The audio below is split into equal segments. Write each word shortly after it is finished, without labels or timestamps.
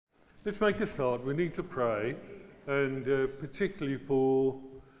Let's make a start. We need to pray, and particularly for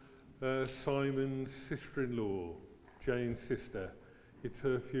Simon's sister-in-law, Jane's sister. It's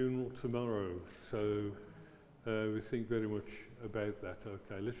her funeral tomorrow, so we think very much about that.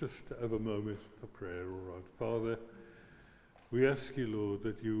 Okay, let's just have a moment for prayer, all right. Father, we ask you, Lord,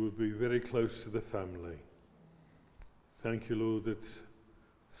 that you would be very close to the family. Thank you, Lord, that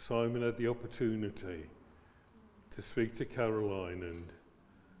Simon had the opportunity to speak to Caroline, and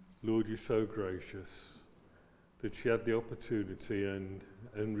Lord, you're so gracious that she had the opportunity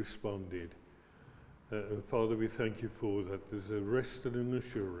and responded. And Father, we thank you for that. There's a rest and an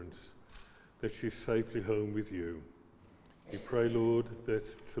assurance that she's safely home with you. We pray, Lord,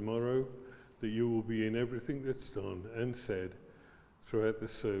 that tomorrow that you will be in everything that's done and said throughout the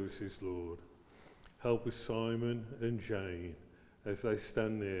services, Lord. Help with Simon and Jane as they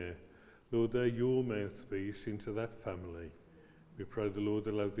stand there. Lord, they're your mouthpiece into that family. We pray the Lord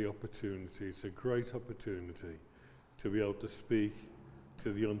will have the opportunity. It's a great opportunity to be able to speak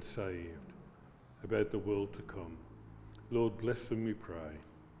to the unsaved about the world to come. Lord, bless them, we pray.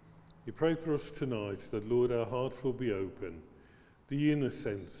 We pray for us tonight that, Lord, our hearts will be open, the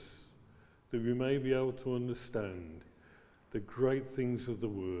innocence, that we may be able to understand the great things of the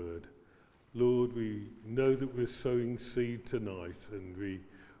Word. Lord, we know that we're sowing seed tonight, and we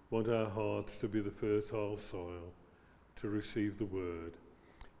want our hearts to be the fertile soil to receive the Word.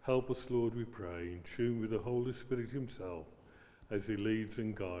 Help us, Lord, we pray, in tune with the Holy Spirit himself as he leads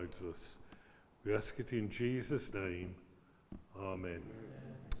and guides us. We ask it in Jesus' name. Amen.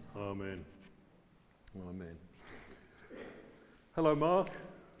 Amen. Amen. Hello, Mark.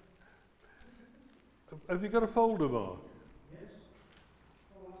 Have you got a folder, Mark? Yes.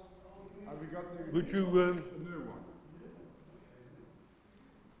 Have you got the Would you, new one?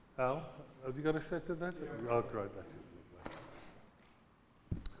 Al, have you got a set of that? Yeah. Oh, great, that's it.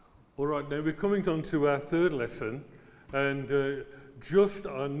 All right, now we're coming on to our third lesson, and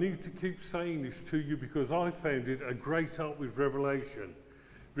I need to keep saying this to you because I found it a great help with Revelation.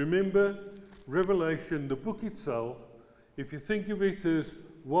 Remember, Revelation, the book itself, if you think of it as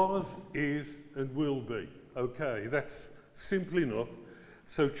was, is, and will be. Okay, that's simple enough.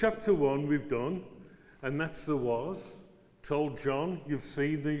 So chapter 1 we've done, and that's the was. Told John, you've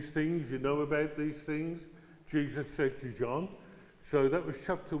seen these things, you know about these things. Jesus said to John. So that was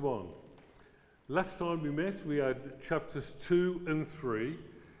chapter 1. Last time we met, we had chapters 2 and 3,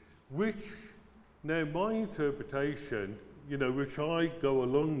 which, now my interpretation, which I go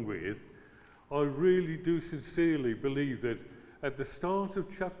along with, I really do sincerely believe that at the start of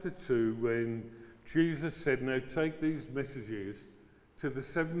chapter 2, when Jesus said, now take these messages to the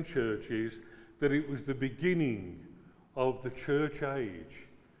 7 churches, that it was the beginning of the church age.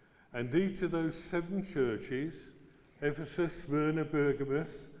 And each of those 7 churches, Ephesus, Smyrna,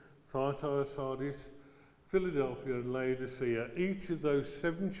 Pergamos, Thyatira, Sardis, Philadelphia and Laodicea, each of those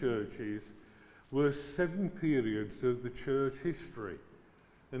 7 churches were 7 periods of the church history.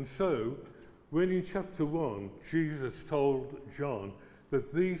 And so, when in chapter 1, Jesus told John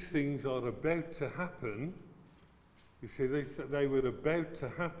that these things are about to happen, you see, they were about to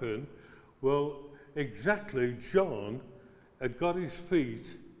happen, well, exactly, John had got his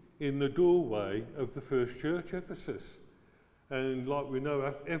feet in the doorway of the first church, Ephesus. And like we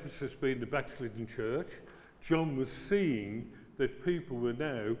know, Ephesus being the backslidden church, John was seeing that people were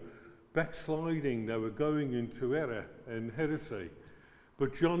now backsliding, they were going into error and heresy.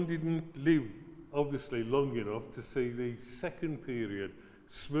 But John didn't live, obviously, long enough to see the second period,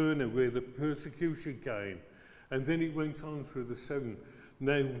 Smyrna, where the persecution came. And then it went on through the 7.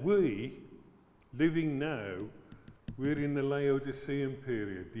 Now we, living now, we're in the Laodicean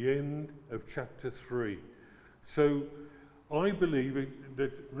period, the end of chapter 3. So I believe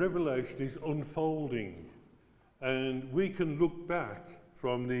that Revelation is unfolding, and we can look back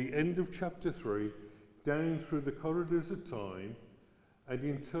from the end of chapter 3 down through the corridors of time and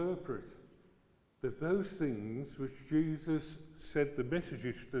interpret that those things which Jesus said the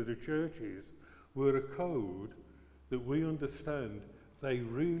messages to the churches were a code that we understand they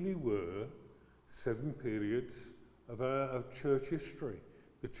really were 7 periods of church history,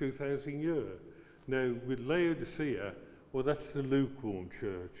 the 2,000 year. Now, with Laodicea, well, that's the lukewarm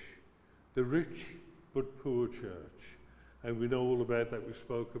church, the rich but poor church. And we know all about that, we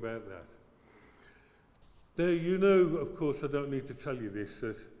spoke about that. Now, of course, I don't need to tell you this,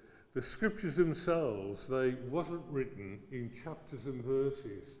 that the scriptures themselves, they wasn't written in chapters and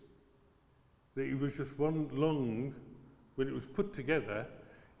verses. That it was just one long, when it was put together,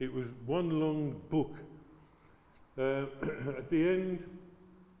 it was one long book. At the end,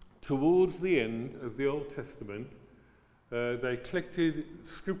 towards the end of the Old Testament, They collected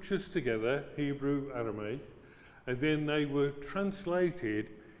scriptures together, Hebrew, Aramaic, and then they were translated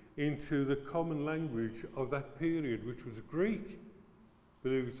into the common language of that period, which was Greek,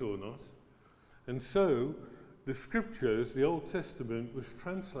 believe it or not. And so the scriptures, the Old Testament, was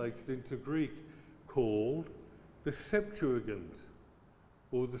translated into Greek, called the Septuagint,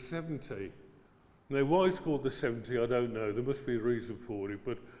 or the 70. Now, why it's called the 70, I don't know. There must be a reason for it,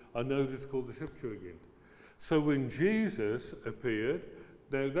 but I know it's called the Septuagint. So when Jesus appeared,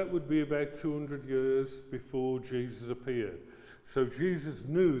 now that would be about 200 years before Jesus appeared. So Jesus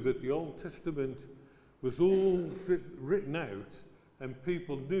knew that the Old Testament was all written out, and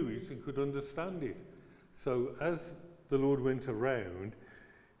people knew it and could understand it. So as the Lord went around,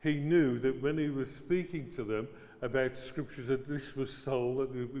 he knew that when he was speaking to them about scriptures, that this was told,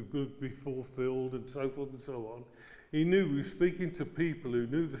 that it would be fulfilled, and so forth and so on, he knew he was speaking to people who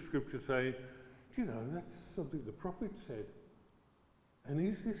knew the scripture, saying, you know, that's something the prophet said. And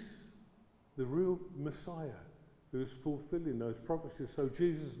is this the real Messiah who is fulfilling those prophecies? So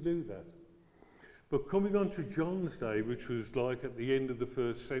Jesus knew that. But coming on to John's day, which was like at the end of the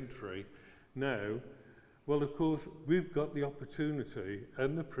first century, now, well, of course, we've got the opportunity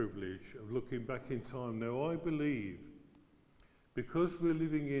and the privilege of looking back in time. Now, I believe, because we're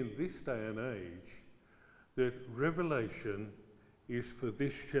living in this day and age, that revelation is for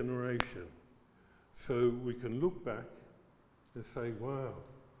this generation. So we can look back and say, wow,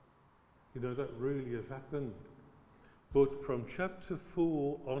 you know, that really has happened. But from chapter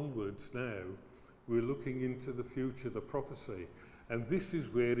 4 onwards now, we're looking into the future, the prophecy. And this is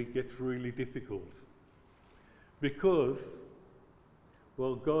where it gets really difficult. Because,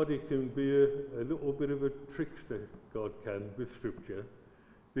 well, God, he can be a little bit of a trickster, God can, with scripture.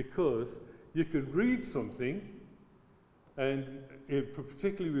 Because you could read something, and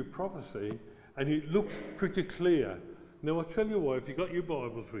particularly with prophecy, and it looks pretty clear. Now, I'll tell you why, if you've got your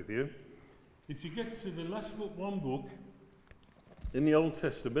Bibles with you, if you get to the last one book in the Old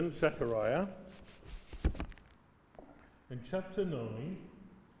Testament, Zechariah, in chapter 9,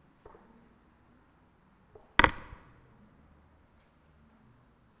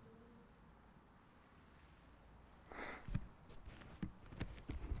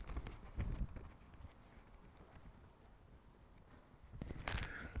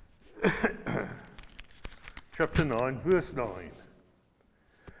 chapter 9, verse 9.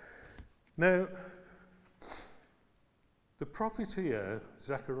 Now, the prophet here,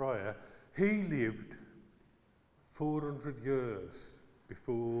 Zechariah, he lived 400 years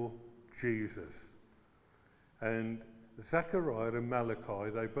before Jesus. And Zechariah and Malachi,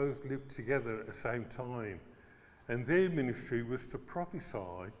 they both lived together at the same time. And their ministry was to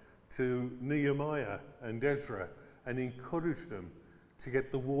prophesy to Nehemiah and Ezra and encourage them to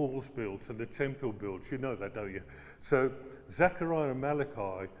get the walls built and the temple built. You know that, don't you? So Zechariah and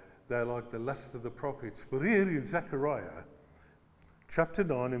Malachi, they're like the last of the prophets. But here in Zechariah, chapter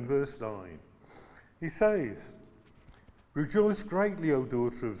 9 and verse 9, he says, "Rejoice greatly, O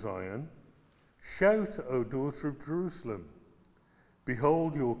daughter of Zion. Shout, O daughter of Jerusalem.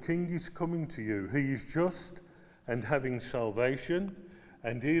 Behold, your king is coming to you. He is just and having salvation."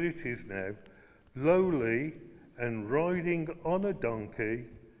 And here it is now, lowly and riding on a donkey,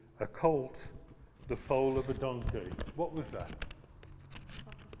 a colt, the foal of a donkey. What was that?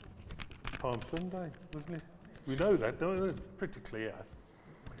 Palm Sunday, wasn't it? We know that, don't we? Pretty clear.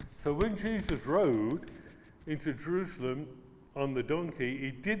 So when Jesus rode into Jerusalem on the donkey,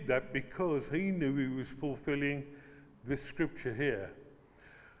 he did that because he knew he was fulfilling this scripture here.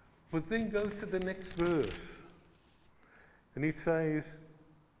 But then go to the next verse, and he says,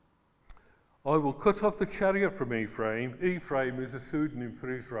 "I will cut off the chariot from Ephraim." Ephraim is a pseudonym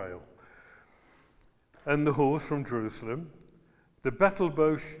for Israel. "And the horse from Jerusalem. The battle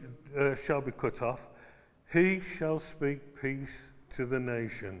bow shall be cut off. He shall speak peace to the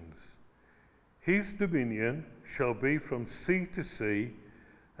nations. His dominion shall be from sea to sea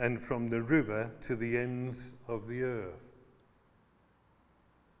and from the river to the ends of the earth."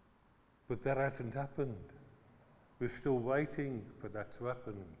 But that hasn't happened. We're still waiting for that to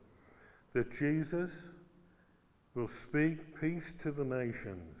happen. That Jesus will speak peace to the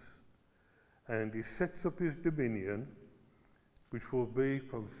nations, and he sets up his dominion, which will be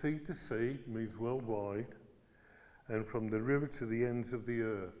from sea to sea, means worldwide, and from the river to the ends of the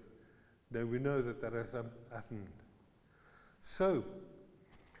earth. Now we know that that has happened. So,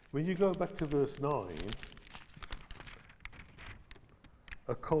 when you go back to verse 9,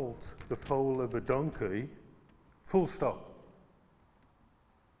 a colt, the foal of a donkey, full stop.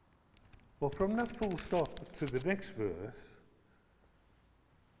 Well, from that full stop to the next verse,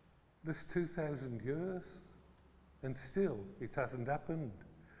 there's 2,000 years. And still, it hasn't happened.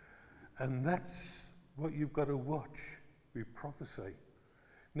 And that's what you've got to watch with prophecy.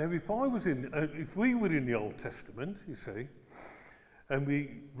 Now, if we were in the Old Testament, you see, and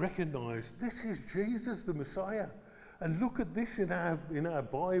we recognise this is Jesus the Messiah, and look at this in our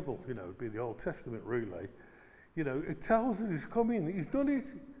Bible, it'd be the Old Testament really, it tells us he's coming, he's done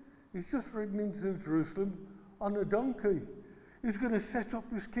it, he's just ridden into Jerusalem on a donkey, he's going to set up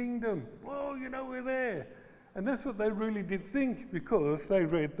his kingdom, whoa, we're there. And that's what they really did think, because they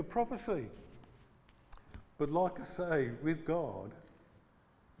read the prophecy. But like I say, with God,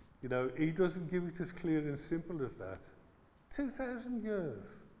 he doesn't give it as clear and simple as that. 2,000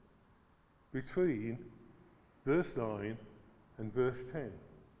 years between verse 9 and verse 10.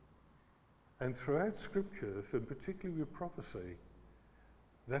 And throughout scriptures, and particularly with prophecy,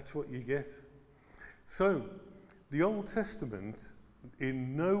 that's what you get. So, the Old Testament,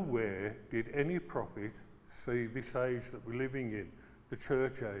 in nowhere did any prophet see this age that we're living in, the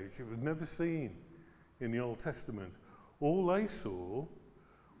church age. It was never seen in the Old Testament. All they saw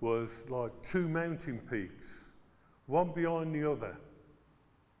was like two mountain peaks, one behind the other.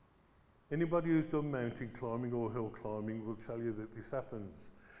 Anybody who's done mountain climbing or hill climbing will tell you that this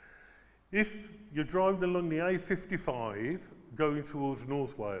happens. If you're driving along the A55 going towards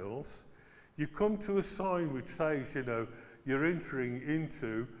North Wales, you come to a sign which says, you're entering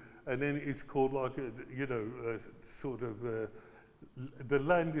into, and then it's called like, the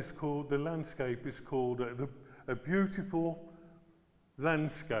landscape is called a beautiful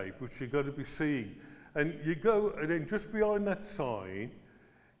landscape, which you've got to be seeing. And you go, and then just behind that sign,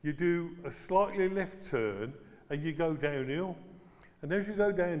 you do a slightly left turn, and you go downhill. And as you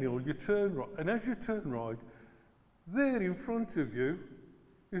go downhill, you turn right. And as you turn right, there in front of you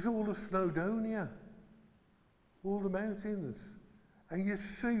is all of Snowdonia, all the mountains. And you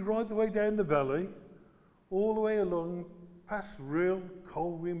see right the way down the valley, all the way along, past Rill,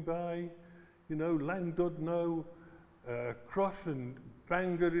 Colwyn Bay, Llandudno, Cross and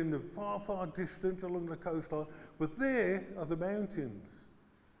Bangor in the far, far distance along the coastline. But there are the mountains.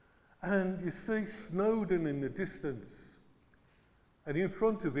 And you see Snowdon in the distance. And in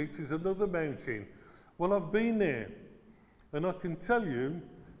front of it is another mountain. Well, I've been there, and I can tell you,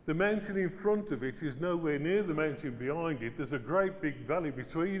 the mountain in front of it is nowhere near the mountain behind it. There's a great big valley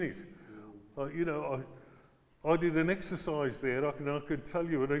between it. I did an exercise there. I can tell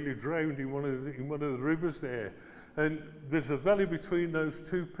you, I nearly drowned in one of the rivers there. And there's a valley between those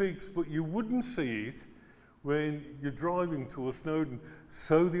two peaks, but you wouldn't see it when you're driving towards Snowdon.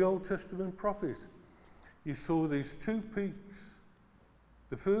 So the Old Testament prophet, he saw these two peaks.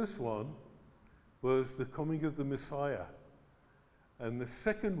 The first one was the coming of the Messiah. And the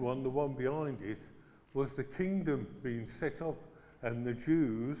second one, the one behind it, was the kingdom being set up, and the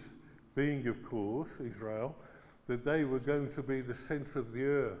Jews, being of course Israel, that they were going to be the centre of the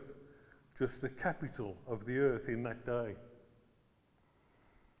earth, just the capital of the earth in that day.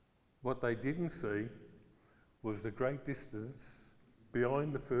 What they didn't see was the great distance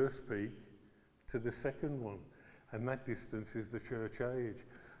behind the first peak to the second one. And that distance is the church age.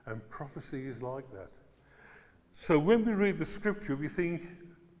 And prophecy is like that. So when we read the scripture, we think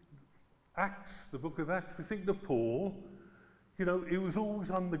Acts, the book of Acts, we think that Paul, he was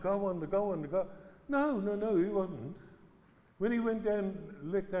always on the go, on the go, on the go. No, he wasn't. When he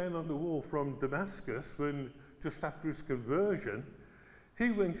let down on the wall from Damascus, just after his conversion,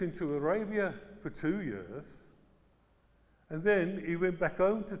 he went into Arabia for 2 years. And then he went back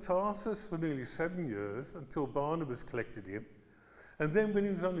home to Tarsus for nearly 7 years until Barnabas collected him. And then when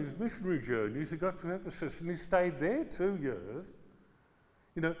he was on his missionary journeys, he got to Ephesus and he stayed there 2 years.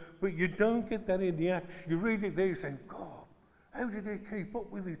 But you don't get that in the Acts. You read it there, you say, God, how did he keep up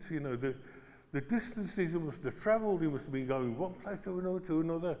with it? The distances he must have travelled, he must have been going one place to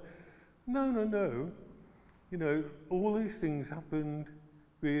another. No. All these things happened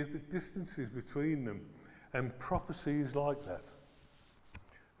with distances between them. And prophecy is like that.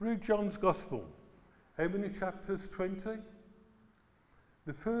 Read John's Gospel. How many chapters? 20?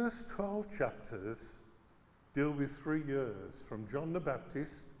 The first 12 chapters deal with 3 years, from John the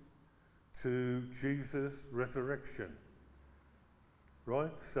Baptist to Jesus' resurrection.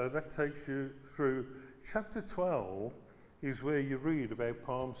 Right? So that takes you through. Chapter 12 is where you read about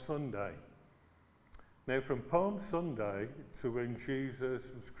Palm Sunday. Now, from Palm Sunday to when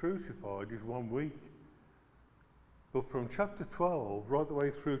Jesus was crucified is 1 week. But from chapter 12 right the way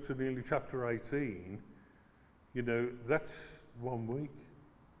through to nearly chapter 18, that's 1 week.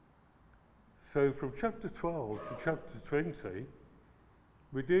 So from chapter 12 to chapter 20,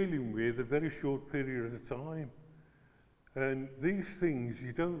 we're dealing with a very short period of time. And these things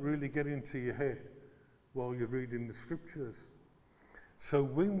you don't really get into your head while you're reading the scriptures. So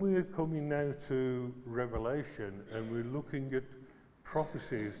when we're coming now to Revelation and we're looking at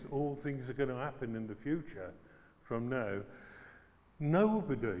prophecies, all things are going to happen in the future from now,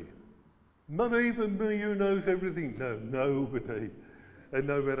 nobody, not even me who knows everything, no, nobody, and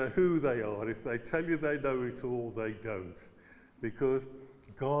no matter who they are, if they tell you they know it all, they don't. Because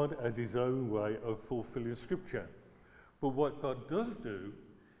God has his own way of fulfilling scripture. But what God does do,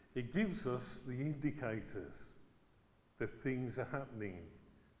 it gives us the indicators that things are happening.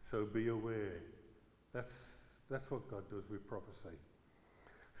 So be aware. That's what God does with prophecy.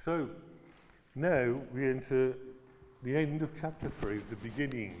 So now we enter the end of chapter 3, the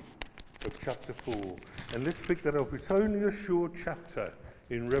beginning of chapter 4. And let's pick that up. It's only a short chapter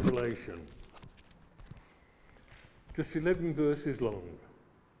in Revelation. Just 11 verses long.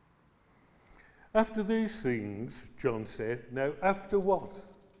 After these things, John said, now after what?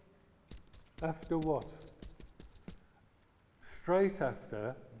 After what? Straight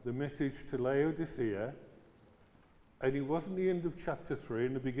after the message to Laodicea, and it wasn't the end of chapter 3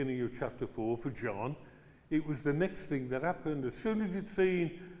 and the beginning of chapter 4 for John, it was the next thing that happened. As soon as he'd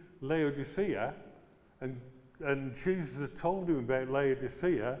seen Laodicea, and Jesus had told him about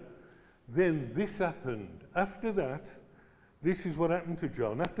Laodicea, then this happened. After that, this is what happened to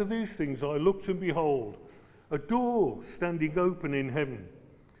John. After these things I looked, and behold, a door standing open in heaven.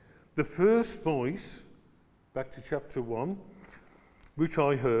 The first voice, back to chapter 1, which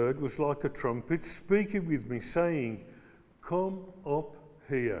I heard was like a trumpet speaking with me, saying, come up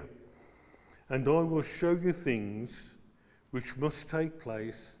here, and I will show you things which must take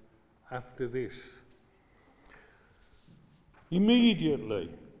place after this. Immediately,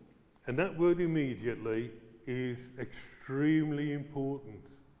 and that word immediately is extremely important.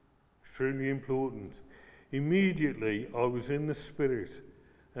 Extremely important. Immediately I was in the Spirit,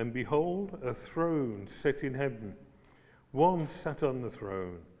 and behold, a throne set in heaven. One sat on the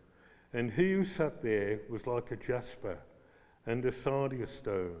throne, and he who sat there was like a jasper and a sardius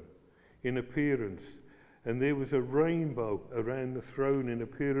stone in appearance, and there was a rainbow around the throne in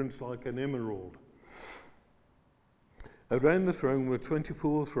appearance like an emerald. Around the throne were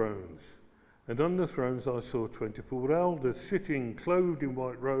 24 thrones, and on the thrones I saw 24 elders sitting, clothed in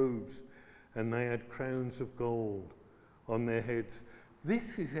white robes, and they had crowns of gold on their heads.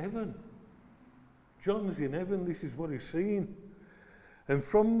 This is heaven. John's in heaven, this is what he's seeing. And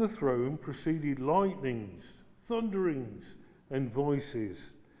from the throne proceeded lightnings, thunderings, and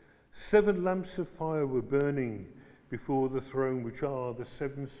voices. 7 lamps of fire were burning before the throne, which are the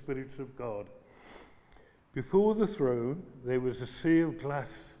 7 spirits of God. Before the throne there was a sea of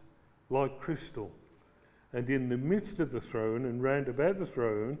glass like crystal, and in the midst of the throne and round about the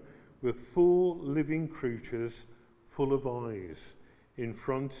throne were 4 living creatures full of eyes, in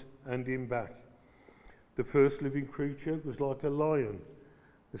front and in back. The first living creature was like a lion,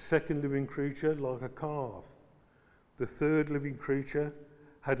 the second living creature like a calf. The third living creature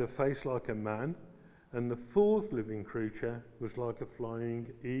had a face like a man, and the fourth living creature was like a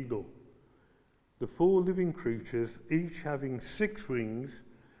flying eagle. The 4 living creatures, each having 6 wings,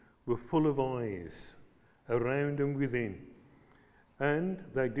 were full of eyes around and within, and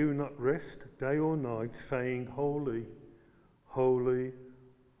they do not rest day or night, saying, Holy, holy,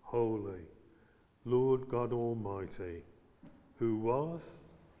 holy, Lord God Almighty, who was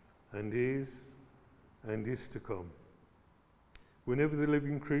and is to come. Whenever the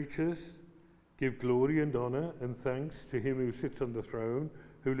living creatures give glory and honour and thanks to him who sits on the throne,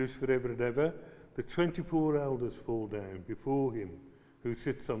 who lives forever and ever, the 24 elders fall down before him who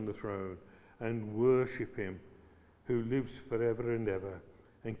sits on the throne and worship him who lives forever and ever,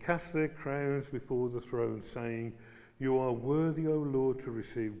 and cast their crowns before the throne, saying, You are worthy, O Lord, to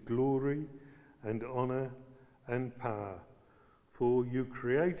receive glory and honour and power, for you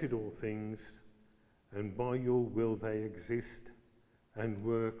created all things, and by your will they exist and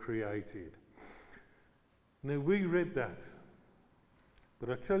were created. Now we read that, but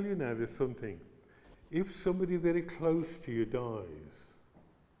I tell you now, there's something. If somebody very close to you dies,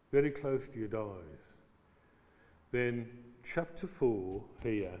 then chapter 4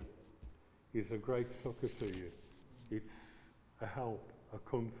 here is a great succor to you. It's a help, a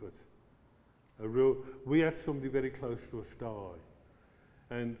comfort, we had somebody very close to us die,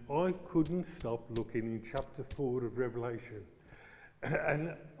 and I couldn't stop looking in chapter 4 of Revelation.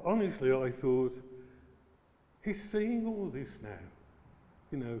 And honestly, I thought, he's seeing all this now.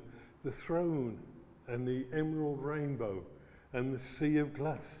 You know, the throne and the emerald rainbow and the sea of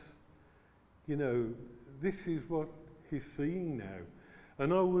glass. You know, this is what he's seeing now.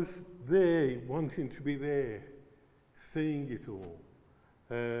 And I was there, wanting to be there, seeing it all.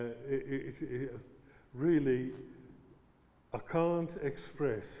 really, I can't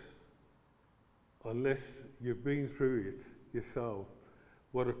express, unless you've been through it yourself,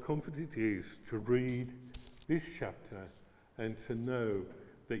 what a comfort it is to read this chapter and to know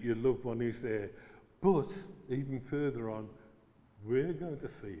that your loved one is there. But even further on, we're going to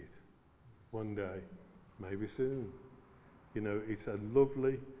see it one day, maybe soon. You know, it's a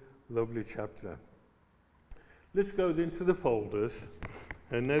lovely, lovely chapter. Let's go then to the folders.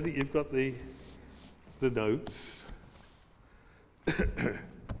 And now that you've got the notes,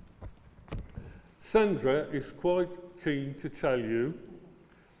 Sandra is quite keen to tell you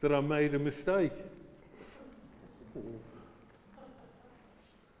that I made a mistake.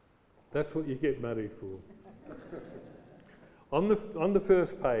 That's what you get married for. On the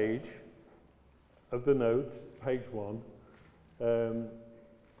first page of the notes, page 1,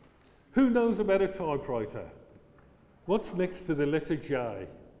 who knows about a typewriter? What's next to the letter J?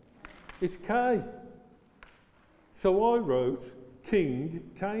 It's K. So I wrote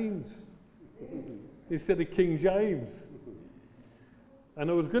King James instead of King James. And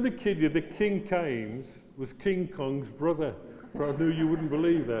I was going to kid you that King James was King Kong's brother, but I knew you wouldn't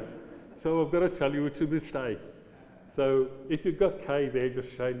believe that. So I've got to tell you it's a mistake. So if you've got K there,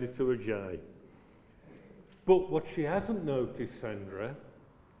 just change it to a J. But what she hasn't noticed, Sandra,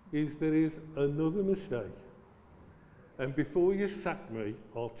 is there is another mistake. And before you sack me,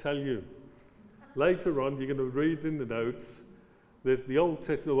 I'll tell you. Later on, you're going to read in the notes that the Old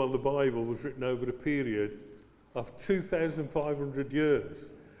Testament, well, the Bible was written over a period of 2,500 years.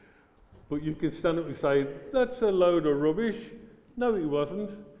 But you can stand up and say, that's a load of rubbish. No, it wasn't.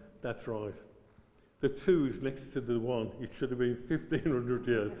 That's right. The 2 is next to the 1. It should have been 1,500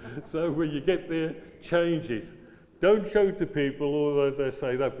 years. So when you get there, change it. Don't show it to people, although they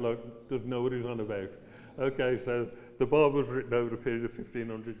say that bloke doesn't know what he's on about. Okay, so the Bible was written over a period of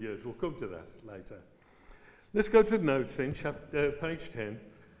 1,500 years. We'll come to that later. Let's go to the notes then, page 10.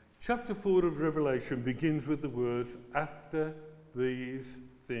 Chapter 4 of Revelation begins with the words, after these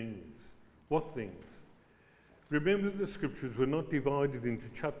things. What things? Remember that the scriptures were not divided into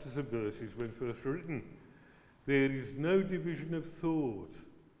chapters and verses when first written. There is no division of thought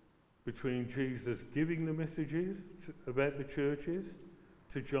between Jesus giving the messages about the churches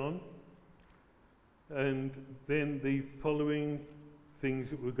to John and then the following things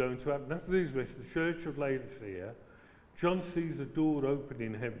that were going to happen. After these messages, the church of Laodicea, John sees a door open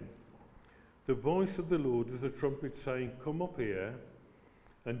in heaven. The voice of the Lord is a trumpet saying, come up here,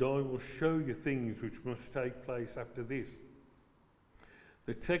 and I will show you things which must take place after this.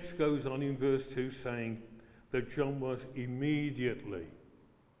 The text goes on in verse 2 saying that John was immediately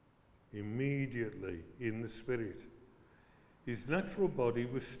in the Spirit. His natural body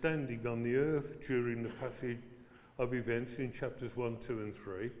was standing on the earth during the passage of events in chapters 1, 2 and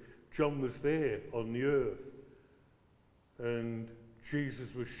 3. John was there on the earth, and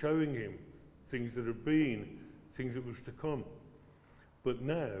Jesus was showing him things that had been, things that was to come. But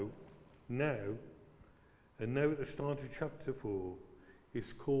now at the start of chapter 4,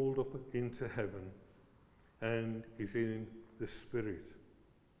 is called up into heaven and is in the Spirit.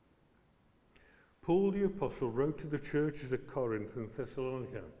 Paul the Apostle wrote to the churches at Corinth and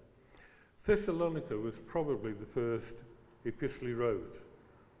Thessalonica. Thessalonica was probably the first epistle he wrote,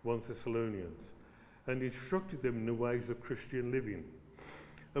 1 Thessalonians, and instructed them in the ways of Christian living.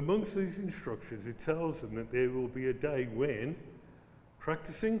 Amongst these instructions, it tells them that there will be a day when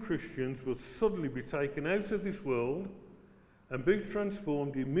practicing Christians will suddenly be taken out of this world and be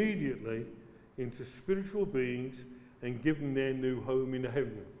transformed immediately into spiritual beings and given their new home in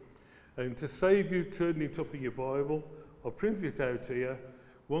heaven. And to save you turning it up in your Bible, I'll print it out here,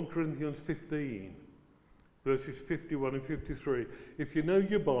 1 Corinthians 15, verses 51 and 53. If you know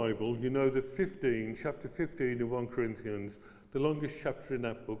your Bible, you know that chapter 15 of 1 Corinthians, the longest chapter in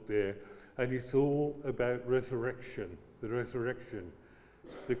that book there, and it's all about resurrection, the resurrection.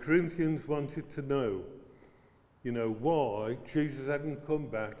 The Corinthians wanted to know, why Jesus hadn't come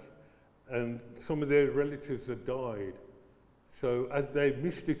back and some of their relatives had died. So they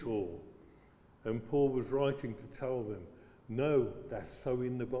missed it all. And Paul was writing to tell them, no, that's so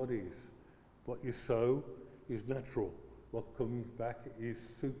in the bodies. What you sow is natural. What comes back is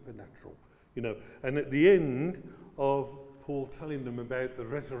supernatural. And at the end of Paul telling them about the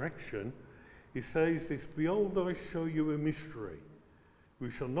resurrection, he says this, behold, I show you a mystery. We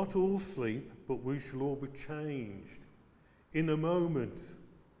shall not all sleep, but we shall all be changed in a moment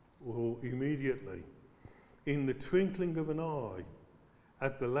or immediately, in the twinkling of an eye,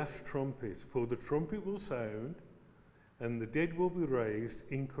 at the last trumpet. For the trumpet will sound, and the dead will be raised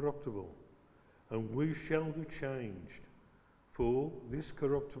incorruptible, and we shall be changed. For this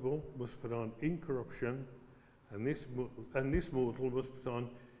corruptible must put on incorruption, and this mortal must put on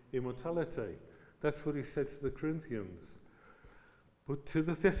immortality. That's what he said to the Corinthians. But to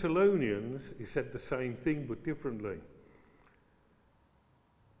the Thessalonians, he said the same thing, but differently.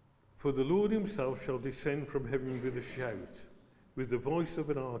 For the Lord himself shall descend from heaven with a shout, with the voice of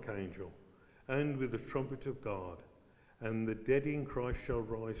an archangel, and with the trumpet of God, and the dead in Christ shall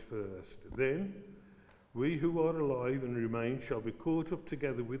rise first. Then we who are alive and remain shall be caught up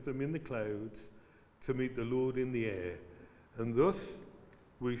together with them in the clouds to meet the Lord in the air, and thus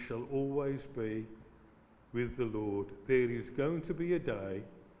we shall always be with the Lord. There is going to be a day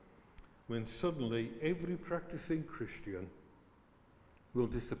when suddenly every practicing Christian will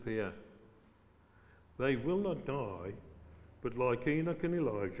disappear. They will not die, but like Enoch and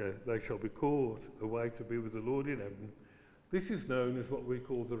Elijah, they shall be caught away to be with the Lord in heaven. This is known as what we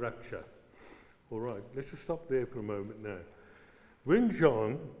call the rapture. All right, let's just stop there for a moment now. When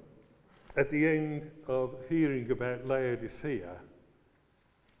John, at the end of hearing about Laodicea,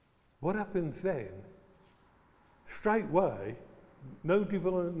 what happens then? Straight away, no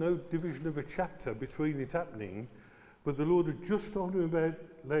division of a chapter between it happening, but the Lord had just told him about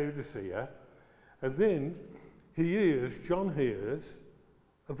Laodicea, and then John hears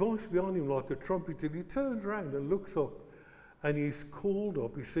a voice behind him like a trumpet, and he turns around and looks up, and he's called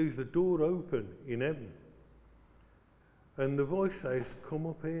up. He sees the door open in heaven, and the voice says, "Come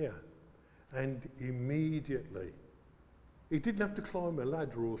up here." And immediately, he didn't have to climb a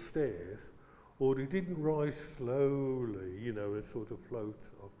ladder or stairs, or he didn't rise slowly, and sort of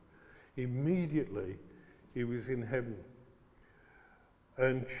float up. Immediately, he was in heaven.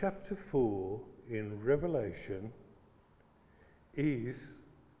 And chapter 4 in Revelation is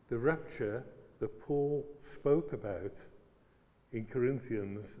the rapture that Paul spoke about in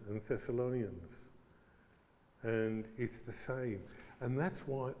Corinthians and Thessalonians. And it's the same. And that's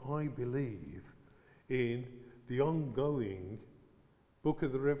why I believe in the ongoing book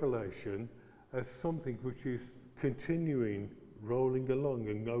of the Revelation as something which is continuing, rolling along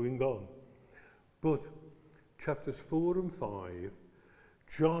and going on. But chapters 4 and 5,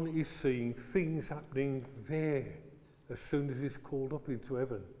 John is seeing things happening there as soon as he's called up into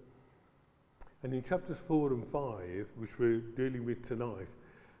heaven. And in chapters 4 and 5, which we're dealing with tonight,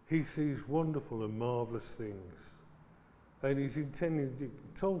 he sees wonderful and marvellous things. And he's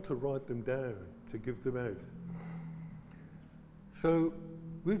told to write them down, to give them out. So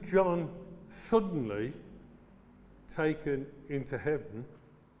with John suddenly taken into heaven,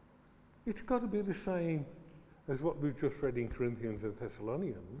 it's got to be the same as what we've just read in Corinthians and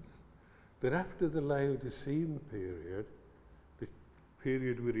Thessalonians, that after the Laodicean period, the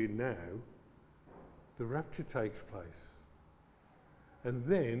period we're in now, the rapture takes place. And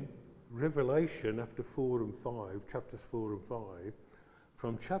then Revelation after 4 and 5, chapters 4 and 5,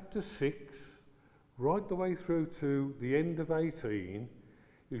 from chapter 6 right the way through to the end of 18,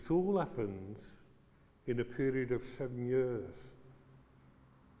 it all happens in a period of 7 years.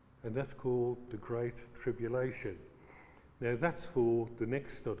 And that's called the Great Tribulation. Now that's for the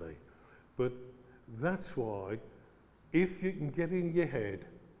next study. But that's why, if you can get in your head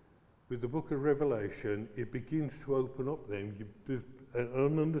with the book of Revelation, it begins to open up then. There's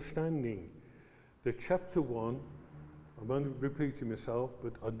an understanding that chapter 1, I'm only repeating myself,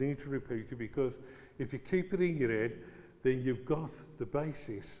 but I need to repeat it because if you keep it in your head, then you've got the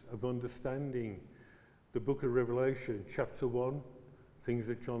basis of understanding the book of Revelation. Chapter 1, things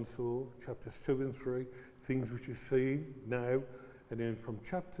that John saw. Chapters 2 and 3, things which you see now. And then from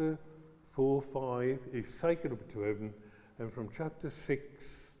chapter 4, 5, he's taken up to heaven. And from chapter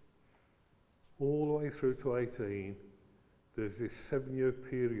 6, all the way through to 18, there's this 7-year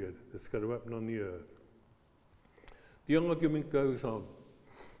period that's going to happen on the earth. The argument goes on.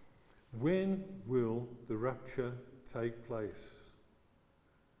 When will the rapture take place?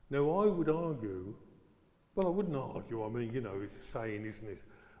 Now, I would argue, well, I wouldn't argue, I mean, it's a saying, isn't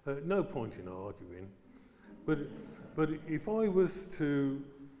it? No point in arguing. But if I was to,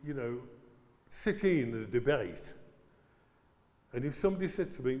 sit in a debate, and if somebody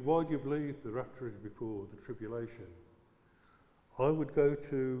said to me, why do you believe the rapture is before the tribulation? I would go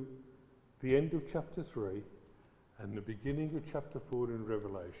to the end of chapter 3 and the beginning of chapter 4 in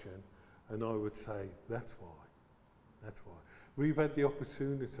Revelation, and I would say, that's why. That's why. We've had the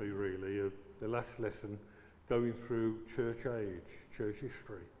opportunity, really, of the last lesson going through church age, church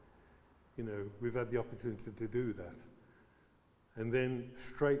history. We've had the opportunity to do that. And then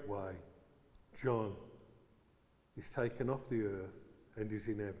straightway, John is taken off the earth and is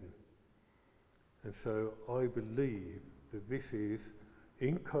in heaven. And so I believe that this is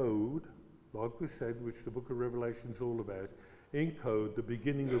in code, like we said, which the book of Revelation is all about. encode the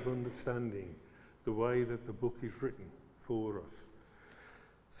beginning of understanding the way that the book is written for us.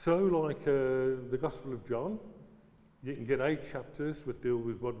 So like the Gospel of John, you can get 8 chapters that deal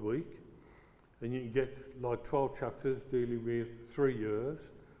with 1 week, and you can get like 12 chapters dealing with 3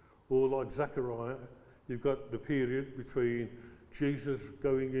 years, or like Zechariah, you've got the period between Jesus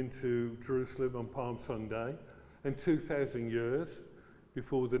going into Jerusalem on Palm Sunday and 2,000 years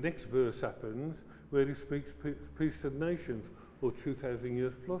before the next verse happens, where he speaks peace to the nations, or 2,000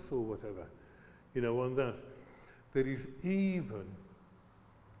 years plus, or whatever. You know, on that. There is even,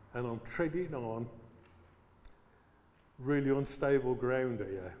 and I'm treading on really unstable ground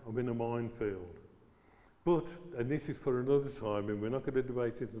here. I'm in a minefield. But, and this is for another time, and we're not going to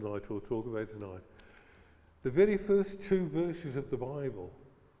debate it tonight or talk about it tonight, the very first 2 verses of the Bible,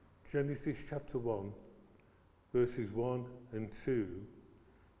 Genesis chapter 1, verses 1 and 2,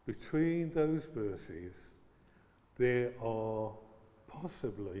 between those verses, there are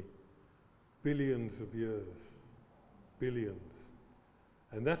possibly billions of years. Billions.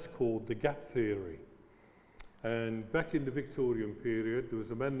 And that's called the gap theory. And back in the Victorian period, there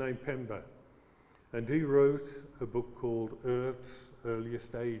was a man named Pember, and he wrote a book called Earth's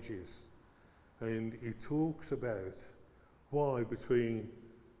Earliest Ages. And he talks about why between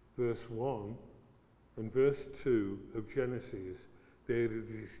verse 1 and verse 2 of Genesis, there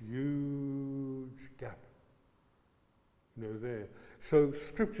is this huge gap, you know, there. So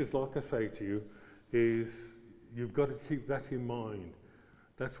scriptures, like I say to you, is you've got to keep that in mind.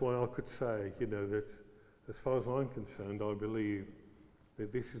 That's why I could say, you know, that as far as I'm concerned, I believe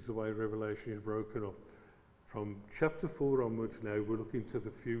that this is the way Revelation is broken up. From chapter 4 onwards now, we're looking to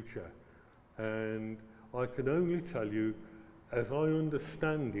the future. And I can only tell you, as I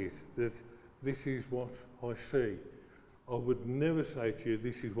understand it, that this is what I see. I would never say to you,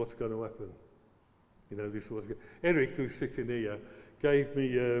 this is what's going to happen. You know, this is what's going to... Eric, who's sitting here, gave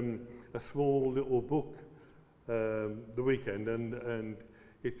me a small little book the weekend, and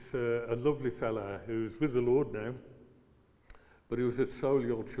it's a lovely fella who's with the Lord now, but he was at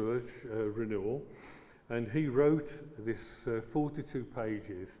Solihull Church Renewal, and he wrote this 42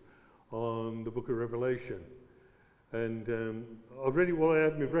 pages on the book of Revelation. And I read it while I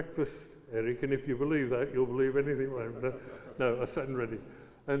had my breakfast, Eric, and if you believe that, you'll believe anything. No, I sat and read it.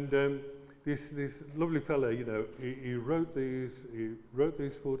 And this lovely fellow, you know, he wrote these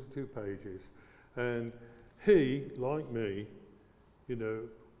 42 pages, and he, like me, you know,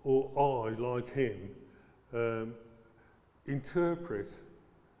 or I, like him, interpret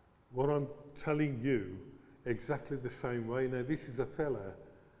what I'm telling you exactly the same way. Now, this is a fella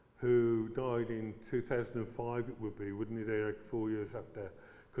who died in 2005, it would be, wouldn't it, Eric, 4 years after,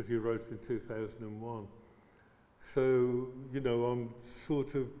 because he wrote in 2001. So, you know, I'm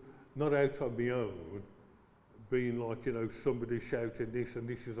sort of not out on my own, being like, you know, somebody shouting this and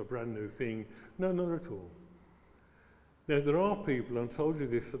this is a brand new thing. No, not at all. Now, there are people, and I told you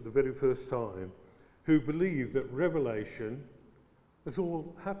this at the very first time, who believe that Revelation has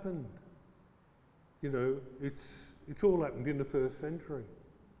all happened. You know, it's all happened in the 1st century.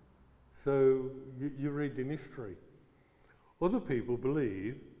 So you read in history. Other people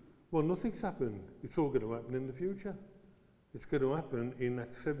believe, well, nothing's happened. It's all going to happen in the future. It's going to happen in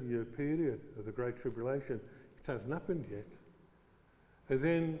that 7-year period of the Great Tribulation. It hasn't happened yet. And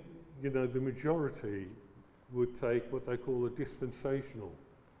then, you know, the majority would take what they call a dispensational,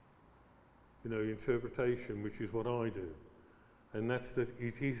 you know, interpretation, which is what I do. And that's that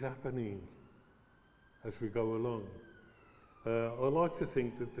it is happening as we go along. I like to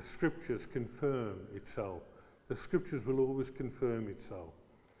think that the scriptures confirm itself. The scriptures will always confirm itself.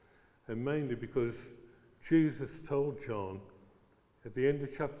 And mainly because Jesus told John at the end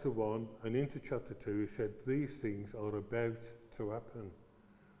of chapter 1 and into chapter 2, he said, these things are about to happen.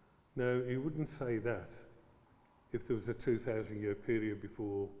 Now, he wouldn't say that if there was a 2,000-year period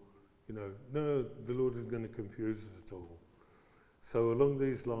before, you know, no, the Lord isn't going to confuse us at all. So along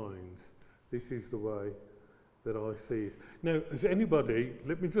these lines, this is the way that I see it. Now, has anybody,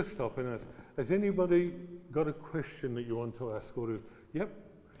 let me just stop and ask, has anybody got a question that you want to ask? Or, yep,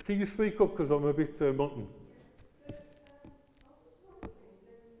 can you speak up because I'm a bit mutton?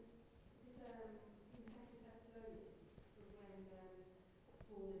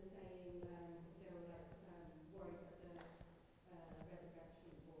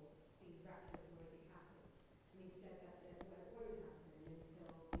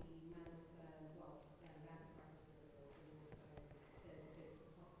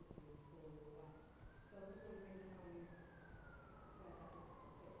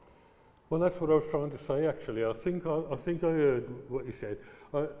 Well, that's what I was trying to say, actually. I think I heard what you said.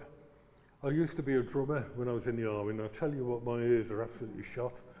 I used to be a drummer when I was in the army, and I tell you what, my ears are absolutely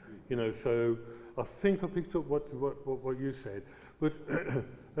shot. You know, so I think I picked up what you said. But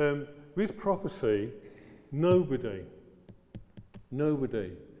with prophecy, nobody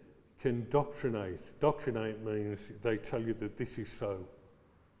can doctrinate. Doctrinate means they tell you that this is so.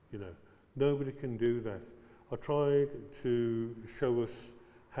 You know, nobody can do that. I tried to show us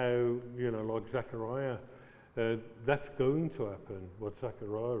how, you know, like Zechariah, that's going to happen, what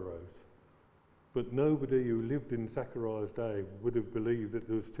Zechariah wrote. But nobody who lived in Zechariah's day would have believed that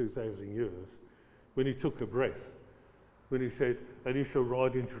there was 2,000 years when he took a breath. When he said, and he shall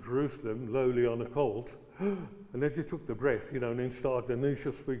ride into Jerusalem lowly on a colt, and as he took the breath, you know, and then started, and he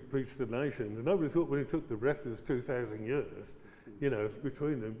shall speak peace to the nations. Nobody thought when he took the breath there was 2,000 years, you know,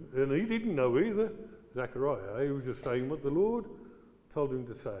 between them. And he didn't know either, Zechariah. He was just saying what the Lord told him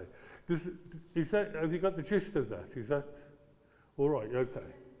to say. Have you got the gist of that? Is that all right? Okay.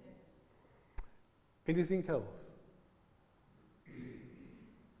 Anything else?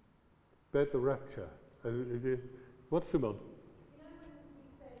 About the rapture? What's the one? You know when he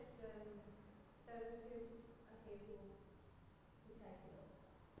said those who are here will be taken up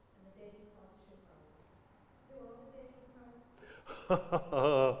and the dead in Christ shall rise. Who are the dead in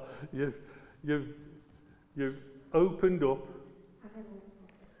Christ? You've opened up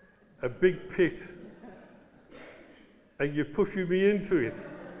a big pit and you're pushing me into it.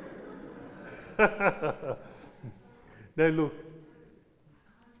 Now look.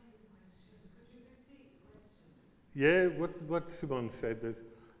 Yeah, what Simon said is,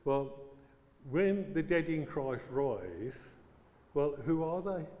 well, when the dead in Christ rise, well, who are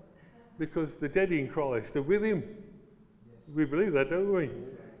they? Because the dead in Christ are with him. Yes. We believe that, don't we?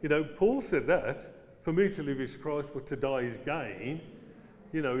 You know, Paul said that, for me to live is Christ, but to die is gain.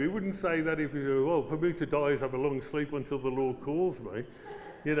 You know, he wouldn't say that if he said, well, for me to die is have a long sleep until the Lord calls me.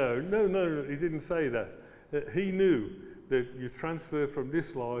 You know, no, he didn't say that. He knew that you transfer from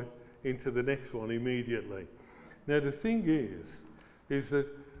this life into the next one immediately. Now, the thing is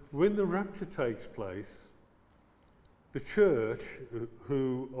that when the rapture takes place, the church,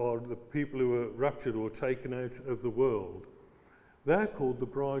 who are the people who are raptured or taken out of the world, they're called the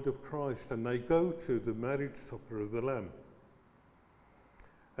bride of Christ, and they go to the marriage supper of the Lamb.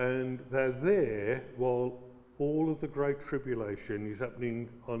 And they're there while all of the great tribulation is happening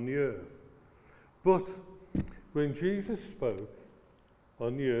on the earth. But when Jesus spoke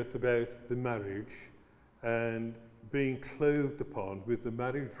on the earth about the marriage and being clothed upon with the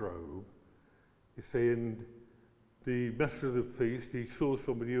marriage robe, you see, and the master of the feast, he saw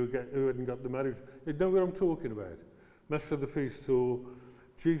somebody who hadn't got the marriage. You know what I'm talking about? Master of the feast saw,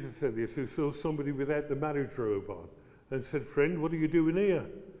 Jesus said this, who saw somebody without the marriage robe on and said, friend, what are you doing here?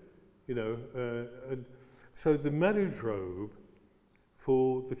 You know, and so the marriage robe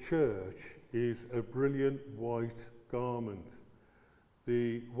for the church is a brilliant white garment.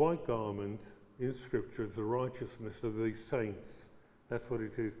 The white garment in Scripture is the righteousness of the saints. That's what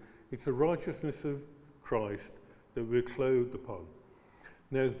it is. It's the righteousness of Christ that we're clothed upon.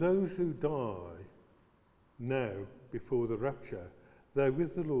 Now, those who die now before the rapture, they're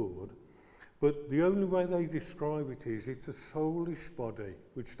with the Lord, but the only way they describe it is it's a soulish body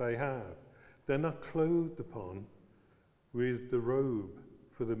which they have. They're not clothed upon with the robe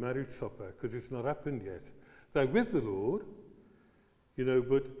for the marriage supper because it's not happened yet. They're with the Lord, you know,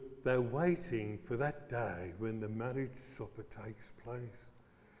 but they're waiting for that day when the marriage supper takes place.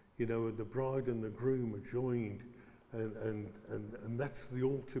 You know, and the bride and the groom are joined, and that's the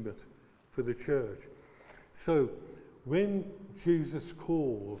ultimate for the church. So when Jesus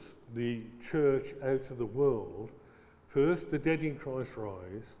calls the church out of the world, first the dead in Christ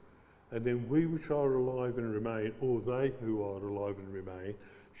rise, and then we which are alive and remain, or they who are alive and remain,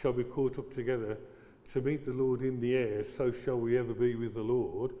 shall be caught up together to meet the Lord in the air, so shall we ever be with the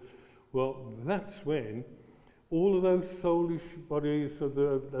Lord. Well, that's when all of those soulish bodies of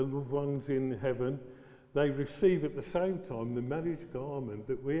the loved ones in heaven, they receive at the same time the marriage garment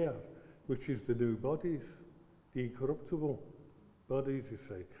that we have, which is the new bodies, the incorruptible bodies, you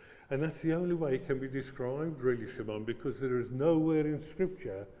see. And that's the only way it can be described, really, Shimon, because there is nowhere in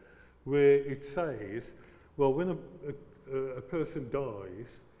Scripture where it says, well, when a person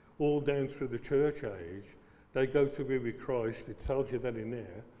dies, all down through the church age, they go to be with Christ. It tells you that in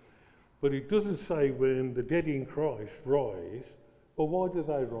there. But it doesn't say when the dead in Christ rise, well, why do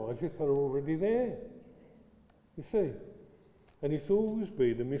they rise if they're already there? You see? And it's always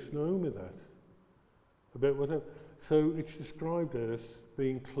been a misnomer, that. About whatever. So it's described as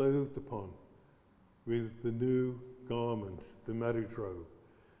being clothed upon with the new garment, the marriage robe.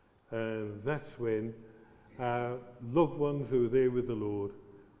 And that's when our loved ones who are there with the Lord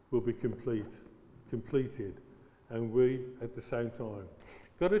will be completed, and we at the same time.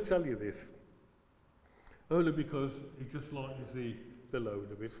 Got to tell you this, only because it just lightens the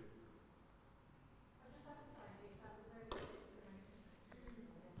load a bit. I just have to say, Vic, that's a very good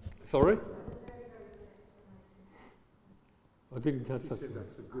explanation. Sorry? That's a very, very good explanation. I didn't catch that. Said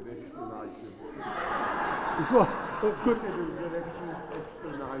that's a good explanation. It's what? Good. Said it was an excellent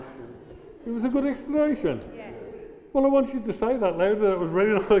explanation. It was a good explanation. Yes. Well, I wanted you to say that louder. That was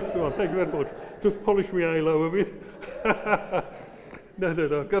really nice one. Thank you very much. Just polish my halo a bit.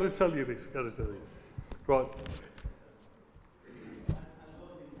 No. Got to tell you this. Right.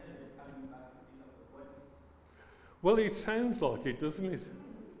 Well, it sounds like it, doesn't it?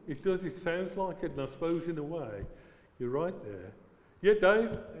 It does. It sounds like it, and I suppose in a way, you're right there. Yeah,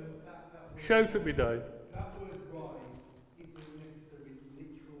 Dave? Shout at me, Dave. That word rise isn't necessarily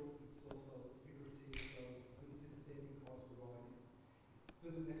literal, it's also figurative. So when it says the dead in Christ will rise, it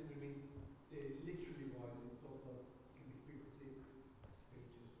doesn't necessarily mean they're literally rising, it's also can be figurative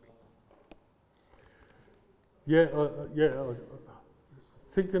speech as well.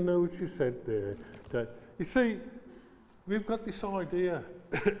 I think I know what you said there. That, you see, we've got this idea.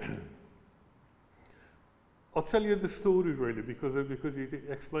 I'll tell you the story really because it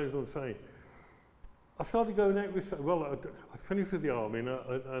explains what I'm saying. I started going out with, I finished with the army and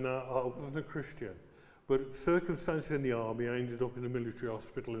I wasn't a Christian, but circumstances in the army, I ended up in a military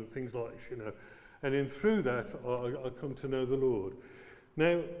hospital and things like this, and then through that I come to know the Lord.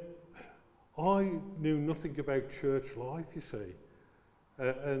 Now, I knew nothing about church life, you see,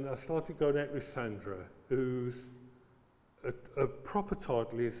 and I started going out with Sandra, whose a proper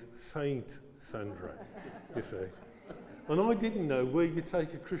title is Saint Sandra, you see. And I didn't know where you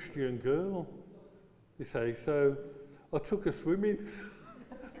take a Christian girl, you see. So I took her swimming.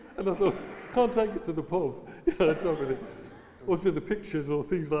 And I thought, can't take her to the pub, or to the pictures or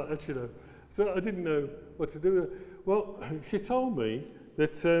things like that, So I didn't know what to do with her. Well, she told me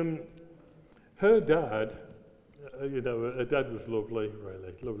that her dad, her dad was lovely,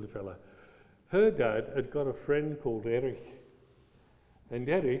 really, lovely fella. Her dad had got a friend called Eric. And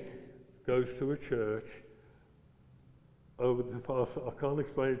Eric goes to a church over the far side. I can't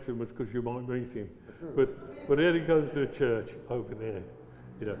explain it too much because you might meet him. But Eric goes to a church over there,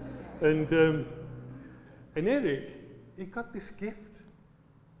 And Eric, he got this gift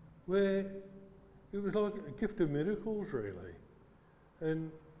where it was like a gift of miracles, really.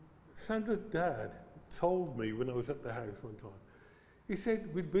 And Sandra's dad told me when I was at the house one time, he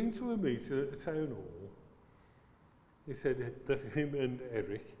said, we'd been to a meeting at the town hall. He said that him and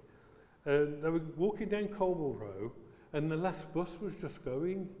Eric, they were walking down Colwell Road, and the last bus was just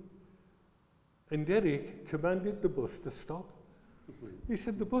going. And Eric commanded the bus to stop. He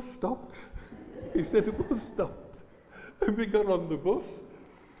said, the bus stopped. He said, the bus stopped. And we got on the bus.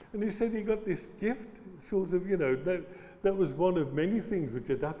 And he said he got this gift, sort of, that was one of many things which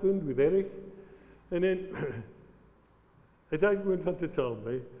had happened with Eric. And then, Dave went on to tell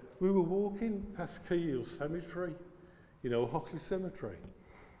me, we were walking past Keel's cemetery, Hockley Cemetery.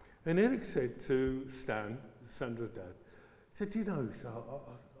 And Eric said to Stan, Sandra's dad, he said,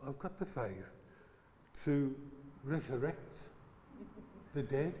 I've got the faith to resurrect the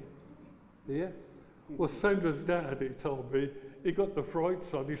dead. Yeah? Well, Sandra's dad, he told me, he got the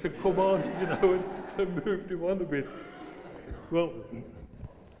frights on. He said, come on, and moved him on a bit. Well,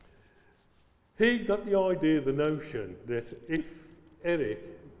 he got the idea, the notion, that if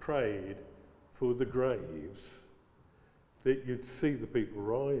Eric prayed for the graves, that you'd see the people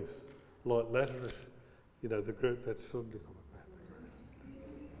rise, like Lazarus, the group that suddenly come about the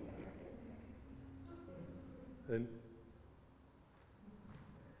grave. And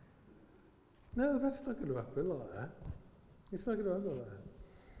no, that's not going to happen like that. It's not going to happen like that.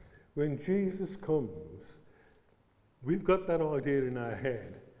 When Jesus comes, we've got that idea in our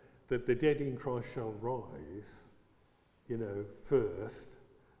head that the dead in Christ shall rise, first,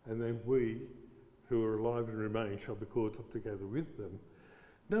 and then we who are alive and remain shall be caught up together with them.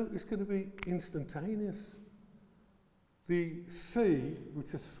 No, it's going to be instantaneous. The sea,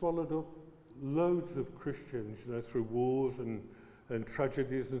 which has swallowed up loads of Christians, through wars and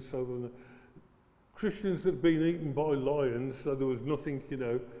tragedies and so on, Christians that have been eaten by lions, so there was nothing,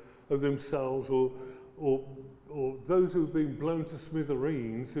 of themselves, or those who have been blown to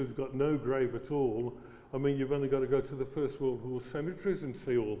smithereens, who's got no grave at all. I mean, you've only got to go to the First World War cemeteries and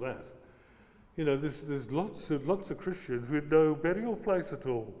see all that. There's lots of Christians with no burial place at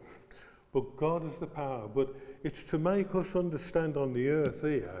all. But God has the power. But it's to make us understand on the earth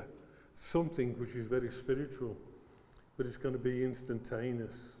here something which is very spiritual, but it's going to be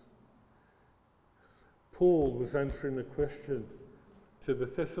instantaneous. Paul was answering a question to the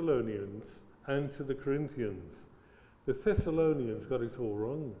Thessalonians and to the Corinthians. The Thessalonians got it all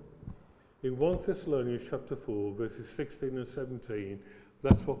wrong. In 1 Thessalonians chapter 4, verses 16 and 17,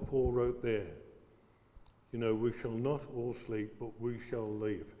 that's what Paul wrote there. You know, we shall not all sleep, but we shall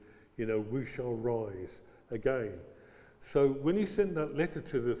live. You know, we shall rise again. So when he sent that letter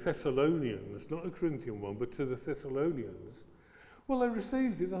to the Thessalonians, not a Corinthian one, but to the Thessalonians, well, they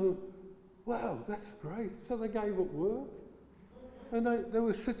received it. I thought, wow, that's great. So they gave up work. And they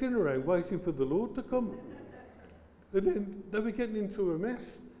were sitting around waiting for the Lord to come. And then they were getting into a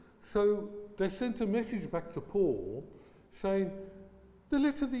mess. So they sent a message back to Paul saying, the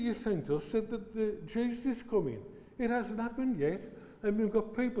letter that you sent us said that Jesus is coming. It hasn't happened yet. And we've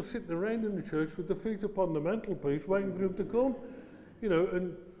got people sitting around in the church with their feet upon the mantelpiece waiting for him to come. You know,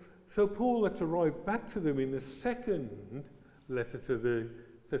 and so Paul had to write back to them in the second letter to the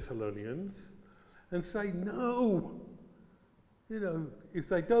Thessalonians and say, no, you know, if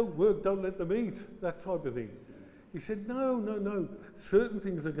they don't work, don't let them eat, that type of thing. He said, no, certain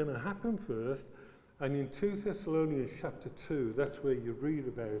things are going to happen first. And in 2 Thessalonians chapter 2, that's where you read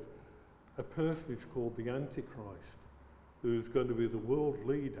about a personage called the Antichrist, who's going to be the world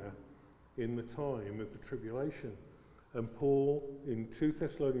leader in the time of the tribulation. And Paul, in 2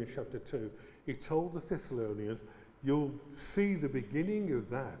 Thessalonians chapter 2, he told the Thessalonians, you'll see the beginning of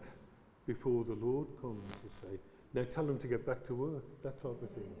that before the Lord comes, you see. Now tell them to get back to work, that type of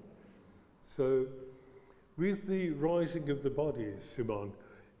thing. So, with the rising of the bodies, Simon,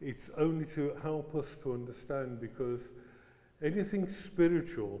 it's only to help us to understand, because anything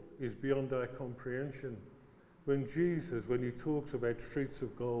spiritual is beyond our comprehension. When Jesus, when he talks about streets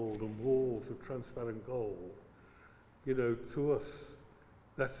of gold and walls of transparent gold, you know, to us,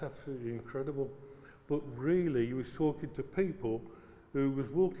 that's absolutely incredible. But really, he was talking to people who was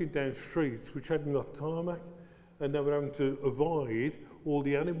walking down streets which hadn't got tarmac, and they were having to avoid all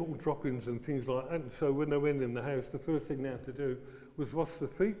the animal droppings and things like that. And so when they went in the house, the first thing they had to do was wash their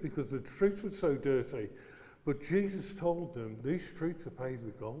feet because the streets were so dirty. But Jesus told them, these streets are paved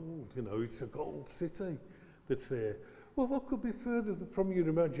with gold. You know, it's a gold city that's there. Well, what could be further from your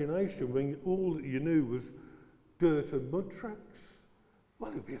imagination when all that you knew was dirt and mud tracks?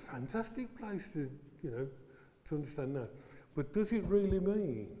 Well, it'd be a fantastic place to, you know, to understand that. But does it really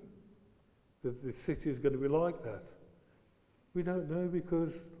mean that the city is going to be like that? We don't know,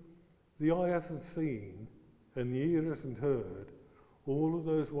 because the eye hasn't seen and the ear hasn't heard all of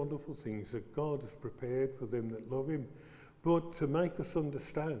those wonderful things that God has prepared for them that love him. But to make us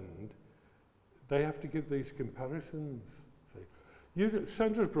understand, they have to give these comparisons. See,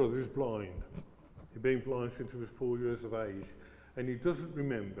 Sandra's brother is blind. He's been blind since he was 4 years of age, and he doesn't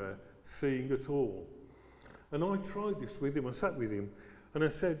remember seeing at all. And I tried this with him. I sat with him, and I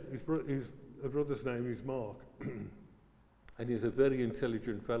said, his brother's name is Mark. And he's a very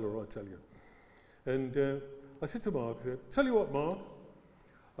intelligent fellow, I tell you. And I said to Mark, I said, tell you what, Mark,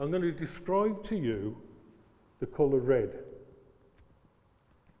 I'm going to describe to you the colour red.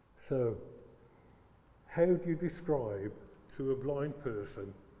 So, how do you describe to a blind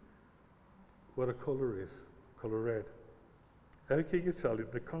person what a colour is? Colour red. How can you tell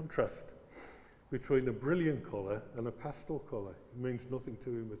it the contrast between a brilliant colour and a pastel colour? It means nothing to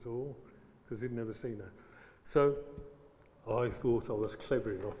him at all, because he'd never seen that. So, I thought I was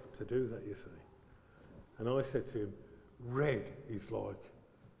clever enough to do that, you see. And I said to him, red is like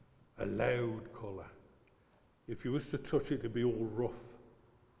a loud colour. If you was to touch it, it'd be all rough,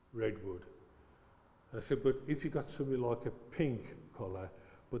 redwood. I said, but if you got something like a pink colour,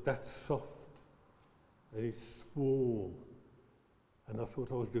 but that's soft, and it's warm, and I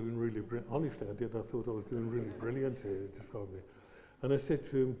thought I was doing really brilliant. Honestly, I did. I thought I was doing really brilliant here, describing it. And I said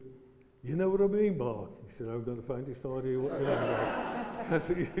to him, you know what I mean, Mark? He said, I'm going to find this idea what you're on about. I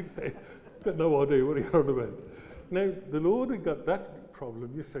said, he said, got no idea what you're on about. Now, the Lord had got that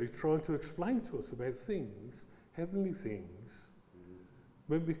problem, you see, trying to explain to us about things, heavenly things,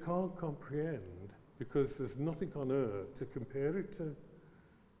 when we can't comprehend, because there's nothing on earth to compare it to.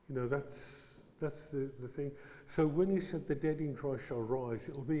 You know, that's the thing. So when he said the dead in Christ shall rise,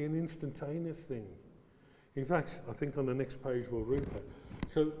 it'll be an instantaneous thing. In fact, I think on the next page we'll read that.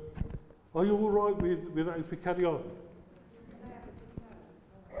 So, are you all right with that if we carry on?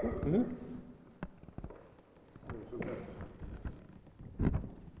 Mm-hmm.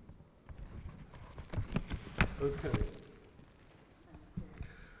 Okay.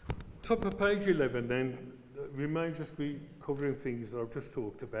 Top of page 11 then, we may just be covering things that I've just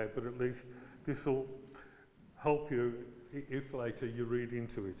talked about, but at least this will help you if later you read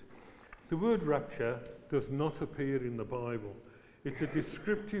into it. The word rapture does not appear in the Bible. It's a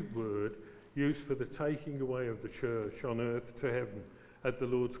descriptive word used for the taking away of the church on earth to heaven at the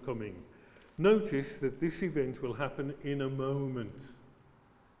Lord's coming. Notice that this event will happen in a moment,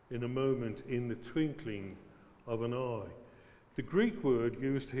 in the twinkling of an eye. The Greek word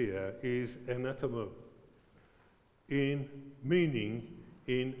used here is anatomo, meaning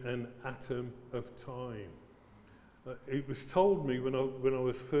in an atom of time. It was told me when I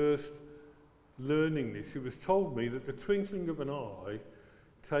was first learning this, it was told me that the twinkling of an eye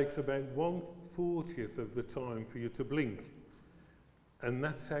takes about 1/40th of the time for you to blink. And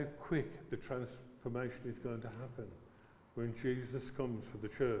that's how quick the transformation is going to happen when Jesus comes for the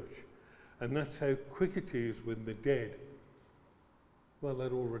church. And that's how quick it is when the dead, well,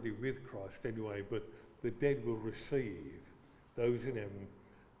 they're already with Christ anyway, but the dead will receive, those in heaven,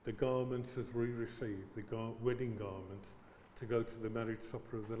 the garments as we receive, the wedding garments, to go to the marriage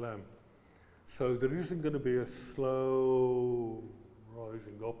supper of the Lamb. So there isn't going to be a slow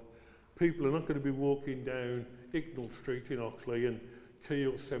rising up. People are not going to be walking down Icknall Street in Oxley and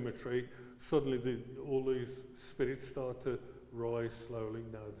Keel Cemetery. Suddenly all these spirits start to rise slowly.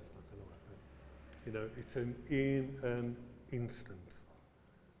 No, that's not going to happen. You know, it's in an instant.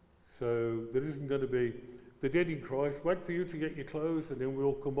 So there isn't going to be the dead in Christ, wait for you to get your clothes and then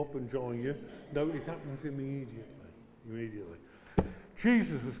we'll come up and join you. No, it happens immediately.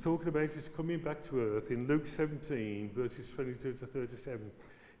 Jesus was talking about his coming back to earth in Luke 17, verses 22 to 37.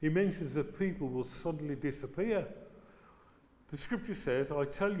 He mentions that people will suddenly disappear. The scripture says, I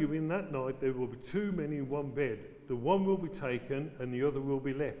tell you, in that night there will be two men in one bed. The one will be taken and the other will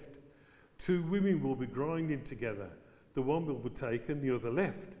be left. Two women will be grinding together. The one will be taken, the other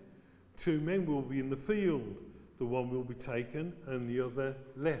left. Two men will be in the field. The one will be taken and the other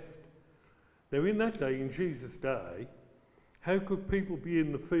left. Now in that day, in Jesus' day, how could people be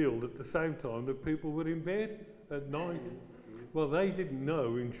in the field at the same time that people were in bed at night? Well, they didn't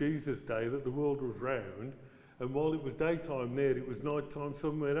know in Jesus' day that the world was round, and while it was daytime there, it was nighttime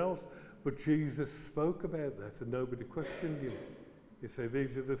somewhere else. But Jesus spoke about that and nobody questioned him. He said,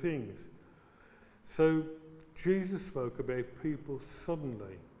 these are the things. So Jesus spoke about people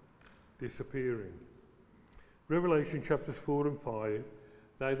suddenly disappearing. Revelation chapters 4 and 5,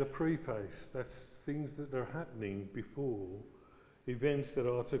 they're the preface. That's things that are happening before events that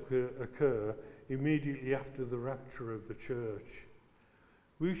are to occur immediately after the rapture of the church.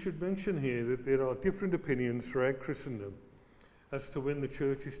 We should mention here that there are different opinions throughout Christendom as to when the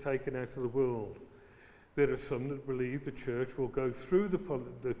church is taken out of the world. There are some that believe the church will go through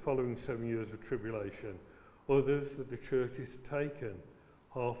the following 7 years of tribulation, others that the church is taken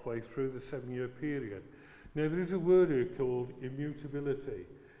halfway through the 7-year period. Now there is a word here called immutability,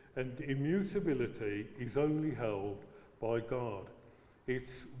 and immutability is only held by God.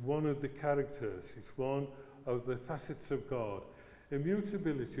 It's one of the characters, it's one of the facets of God.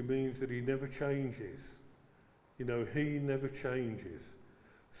 Immutability means that he never changes. You know, he never changes.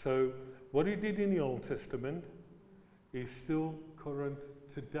 So what he did in the Old Testament is still current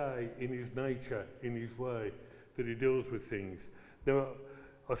today in his nature, in his way that he deals with things. Now,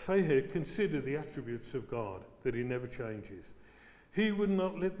 I say here, consider the attributes of God, that he never changes. He would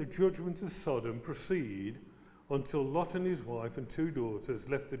not let the judgment of Sodom proceed until Lot and his wife and 2 daughters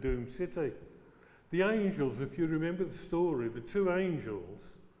left the doomed city. The angels, if you remember the story, the 2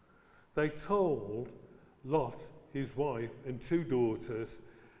 angels, they told Lot, his wife and 2 daughters,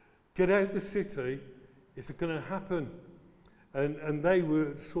 get out the city, it's going to happen. And they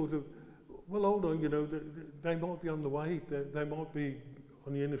were sort of, well, hold on, you know, they might be on the way, they might be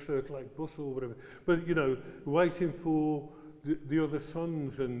on the inner circle like bus or whatever, but, you know, waiting for the other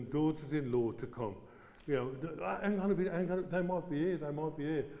sons and daughters-in-law to come. You know, hang on a bit, they might be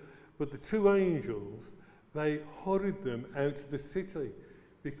here. But the 2 angels, they hurried them out of the city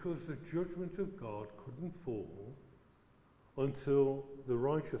because the judgment of God couldn't fall until the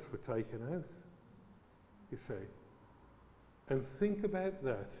righteous were taken out, you see. And think about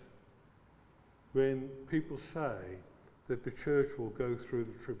that when people say that the church will go through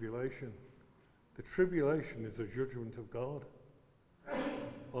the tribulation. The tribulation is a judgment of God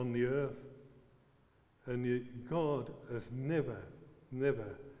on the earth. And God has never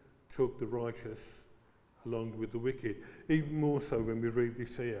took the righteous along with the wicked. Even more so when we read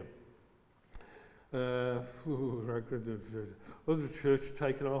this here. Other church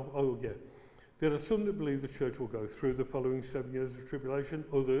taken off. Oh, yeah. There are some that believe the church will go through the following 7 years of tribulation.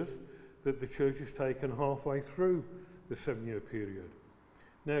 Others that the church is taken halfway through the 7-year period.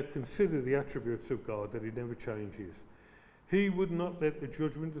 Now consider the attributes of God, that he never changes. He would not let the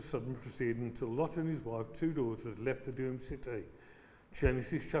judgment of Sodom proceed until Lot and his wife, 2 daughters, left the doomed city.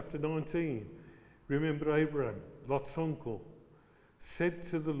 Genesis chapter 19. Remember Abraham, Lot's uncle, said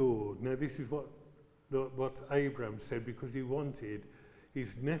to the Lord, now this is what Abraham said because he wanted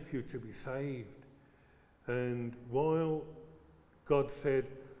his nephew to be saved. And while God said,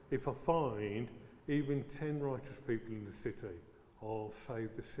 if I find even 10 righteous people in the city, I'll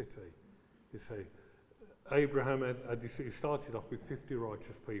save the city. You see, Abraham he started off with 50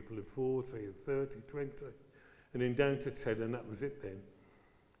 righteous people, and 40, and 30, 20, and then down to 10, and that was it then.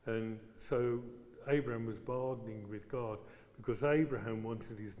 And so Abraham was bargaining with God because Abraham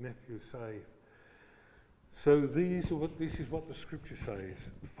wanted his nephew saved. So this is what the scripture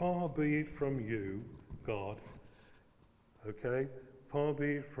says. Far be it from you, God, okay? Far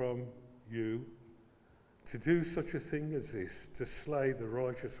be it from you to do such a thing as this, to slay the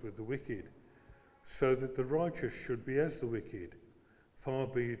righteous with the wicked, so that the righteous should be as the wicked. Far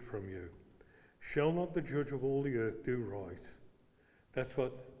be it from you. Shall not the judge of all the earth do right? That's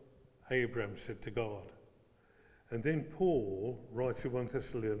what Abraham said to God. And then Paul writes in 1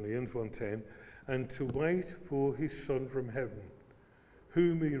 Thessalonians 1:10, and to wait for his Son from heaven,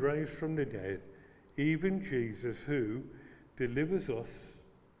 whom he raised from the dead, even Jesus, who delivers us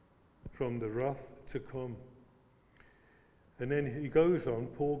from the wrath to come. And then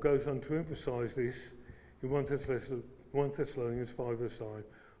Paul goes on to emphasize this in 1 Thessalonians 5 verse 9.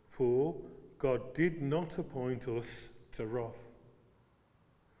 For God did not appoint us to wrath.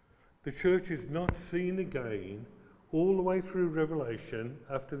 The church is not seen again all the way through Revelation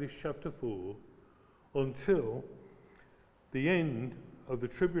after this chapter 4 until the end of the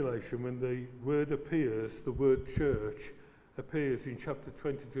tribulation, when the word appears, the word church appears in chapter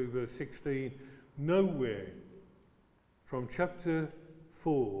 22 verse 16. Nowhere from chapter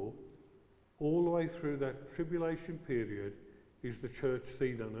 4 all the way through that tribulation period is the church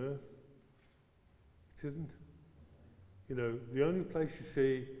seen on earth. It isn't. You know, the only place you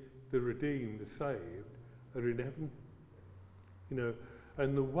see the redeemed, the saved, are in heaven. You know,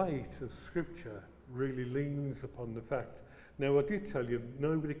 and the weight of Scripture really leans upon the fact. Now, I did tell you,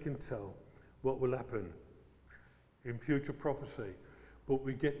 nobody can tell what will happen in future prophecy, but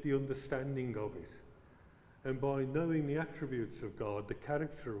we get the understanding of it. And by knowing the attributes of God, the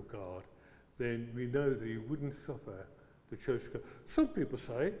character of God, then we know that he wouldn't suffer the church. Some people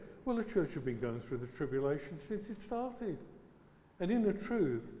say, well, the church has been going through the tribulation since it started. And in the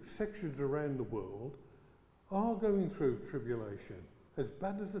truth, sections around the world are going through tribulation, as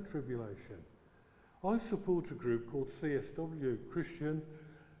bad as the tribulation. I support a group called CSW, Christian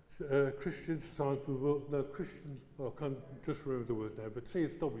Society, I can't just remember the words now, but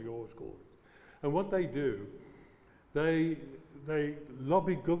CSW always called it. And what they do, they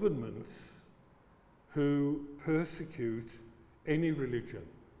lobby governments who persecute any religion.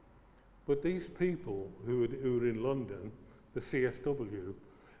 But these people who are in London, the CSW,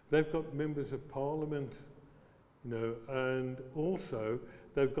 they've got members of Parliament, you know, and also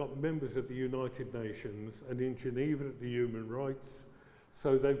they've got members of the United Nations, and in Geneva at the Human Rights.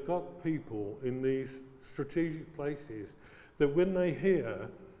 So they've got people in these strategic places that when they hear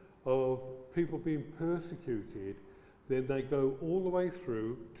of people being persecuted, then they go all the way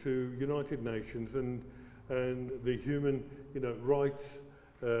through to United Nations and the human, you know, rights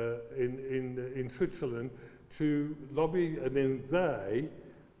in Switzerland to lobby, and then they,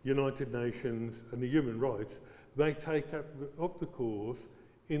 United Nations and the human rights, they take up the cause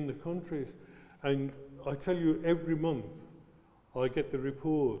in the countries. And I tell you, every month I get the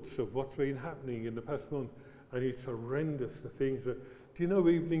reports of what's been happening in the past month, and it's horrendous, the things that... Do you know,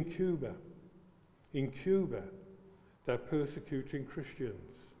 even in Cuba, they're persecuting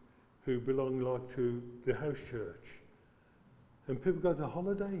Christians who belong like to the house church. And people go to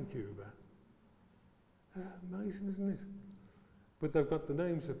holiday in Cuba. That's amazing, isn't it? But they've got the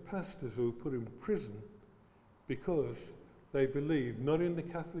names of pastors who are put in prison because they believe not in the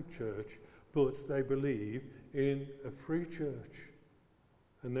Catholic Church, but they believe in a free church.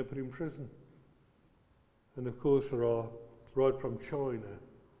 And they're put in prison. And of course there are, right from China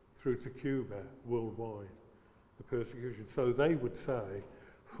through to Cuba, worldwide, the persecution. So they would say,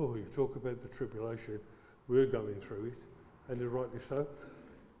 oh, you talk about the tribulation, we're going through it, and rightly so.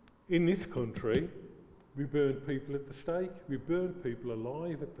 In this country, we burn people at the stake. We burn people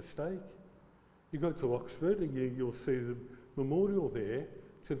alive at the stake. You go to Oxford and you'll see the memorial there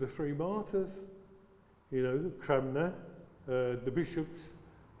to the three martyrs. You know, Cranmer, the bishops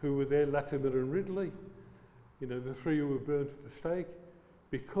who were there, Latimer and Ridley. You know, the three who were burnt at the stake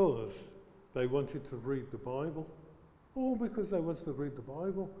because they wanted to read the Bible. All because they wanted to read the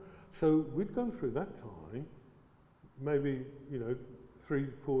Bible. So we'd gone through that time, maybe, you know,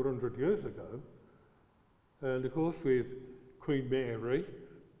 300-400 years ago. And of course with Queen Mary,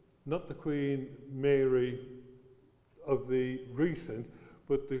 not the Queen Mary of the recent,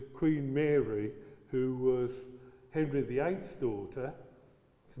 but the Queen Mary who was Henry VIII's daughter,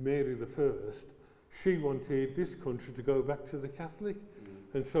 Mary the First, she wanted this country to go back to the Catholic.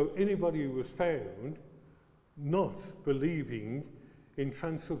 And so anybody who was found not believing in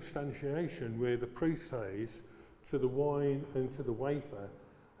transubstantiation, where the priest says to the wine and to the wafer,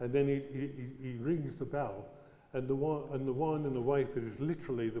 and then he rings the bell, and the wine and the wafer is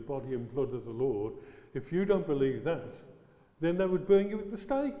literally the body and blood of the Lord. If you don't believe that, then they would burn you at the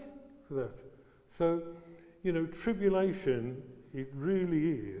stake for that. So, you know, tribulation, it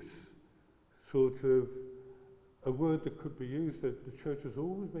really is sort of a word that could be used, that the church has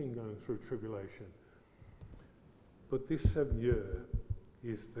always been going through tribulation. But this 7 year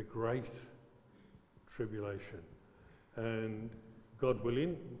is the great tribulation. And God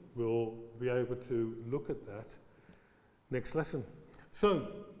willing, we'll be able to look at that next lesson. So,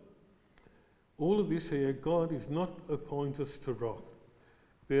 all of this here, God is not appoint us to wrath.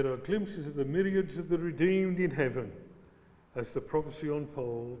 There are glimpses of the myriads of the redeemed in heaven. As the prophecy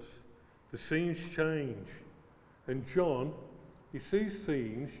unfolds, the scenes change. And John, he sees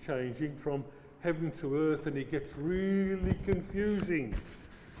scenes changing from heaven to earth, and it gets really confusing.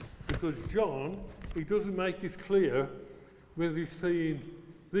 Because John, he doesn't make it clear whether he's seeing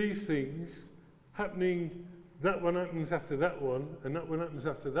these things happening, that one happens after that one, and that one happens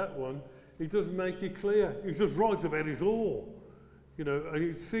after that one. He doesn't make it clear. He just writes about it all. You know, and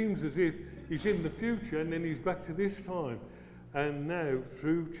it seems as if he's in the future and then he's back to this time. And now,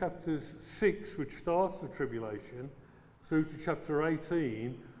 through chapter 6, which starts the tribulation, through to chapter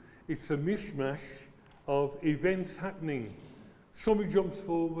 18, it's a mishmash of events happening. Some he jumps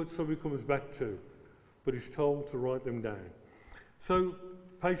forward, some he comes back to, but he's told to write them down. So,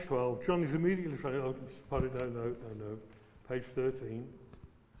 page 12, John is immediately saying, oh, put it down, no, page 13.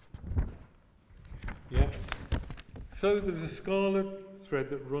 Yeah. So there's a scarlet thread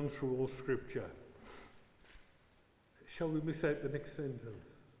that runs through all Scripture. Shall we miss out the next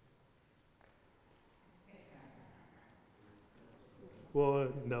sentence? Well,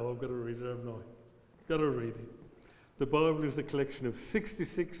 no, I've got to read it, haven't I? Got to read it. The Bible is a collection of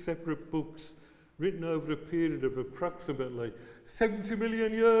 66 separate books written over a period of approximately 70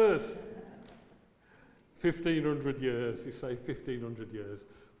 million years. 1,500 years, you say 1,500 years.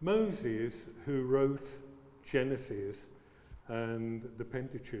 Moses, who wrote Genesis and the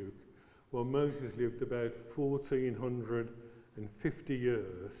Pentateuch, well, Moses lived about 1,450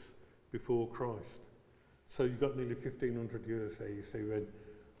 years before Christ. So you've got nearly 1,500 years there, you see,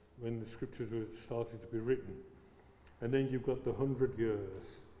 when the scriptures were started to be written. And then you've got the 100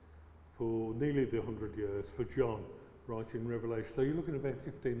 years, for nearly the 100 years, for John, writing Revelation. So you're looking at about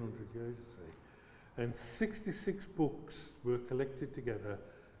 1,500 years, you see. And 66 books were collected together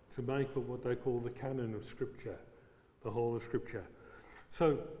to make up what they call the canon of Scripture, the whole of Scripture.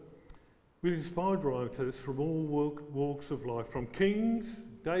 So, we inspired writers from all walks of life, from kings,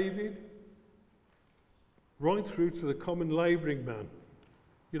 David, right through to the common labouring man.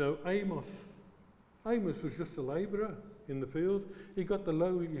 You know, Amos. Amos was just a labourer in the fields. He got the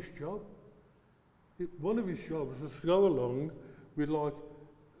lowliest job. One of his jobs was to go along with like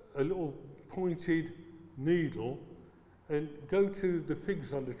a little pointed needle and go to the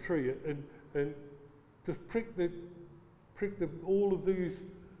figs on the tree and just prick all of these.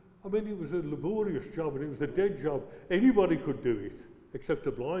 I mean, it was a laborious job and it was a dead job. Anybody could do it, except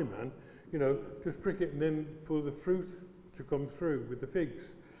a blind man. You know, just prick it and then for the fruit to come through with the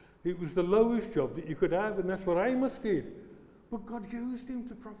figs. It was the lowest job that you could have, and that's what Amos did. But God used him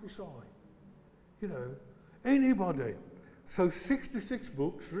to prophesy. You know, anybody. So 66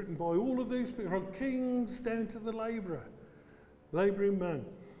 books written by all of these people, from kings down to the labourer, labouring man.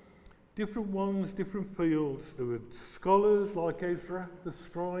 Different ones, different fields. There were scholars like Ezra, the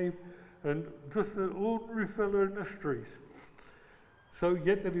scribe, and just an ordinary fellow in the street. So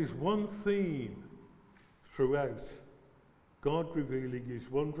yet there is one theme throughout. God revealing his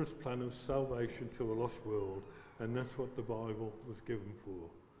wondrous plan of salvation to a lost world, and that's what the Bible was given for.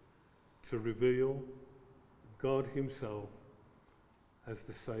 To reveal God himself as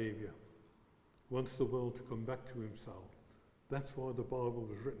the Saviour. Wants the world to come back to himself. That's why the Bible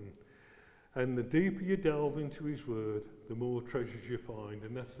was written. And the deeper you delve into his word, the more treasures you find.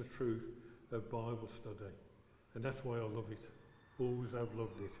 And that's the truth of Bible study. And that's why I love it. Always have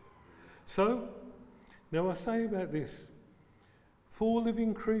loved it. So, now I say about this. 4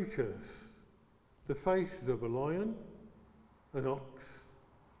 living creatures. The faces of a lion, an ox,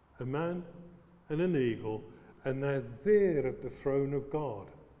 a man, and an eagle. And they're there at the throne of God.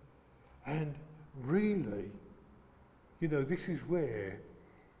 And really, you know, this is where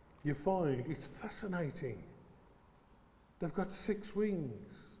you find it's fascinating. They've got 6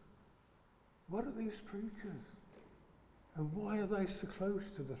 wings. What are these creatures? And why are they so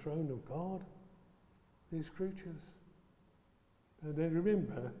close to the throne of God, these creatures? And then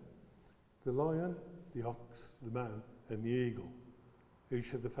remember, the lion, the ox, the man, and the eagle.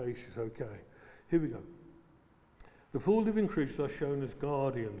 Each of the faces, okay. Here we go. The four living creatures are shown as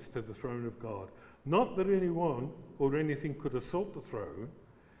guardians to the throne of God. Not that anyone or anything could assault the throne.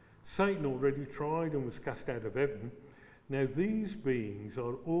 Satan already tried and was cast out of heaven. Now these beings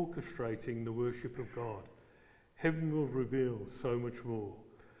are orchestrating the worship of God. Heaven will reveal so much more.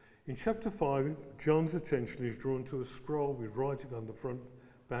 In chapter 5, John's attention is drawn to a scroll with writing on the front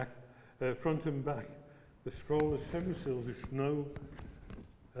and back. The scroll has 7 seals which no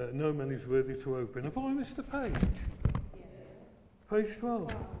man is worthy to open. Have I missed a page? Yes. Page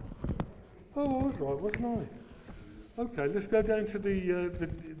 12. Oh, I was right, wasn't I? Okay, let's go down to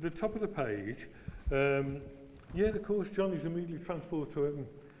the top of the page. Yeah, of course, John is immediately transported to heaven.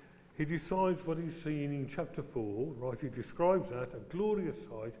 He decides what he's seen in chapter 4, right? He describes that, a glorious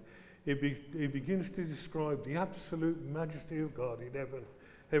sight. He begins to describe the absolute majesty of God in heaven,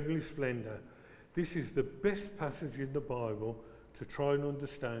 heavenly splendour. This is the best passage in the Bible to try and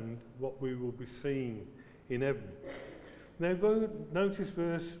understand what we will be seeing in heaven. Now, notice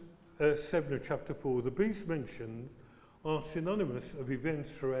verse 7 of chapter 4. The beasts mentioned are synonymous of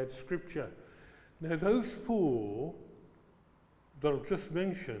events throughout Scripture. Now, those 4 that I've just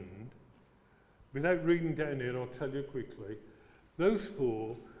mentioned, without reading down here, I'll tell you quickly, those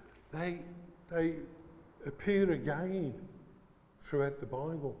 4, they appear again throughout the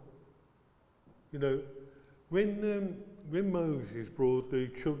Bible. You know, when Moses brought the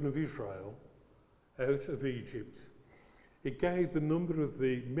children of Israel out of Egypt, it gave the number of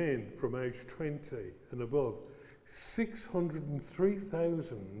the men from age 20 and above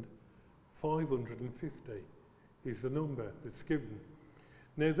 603,550 is the number that's given.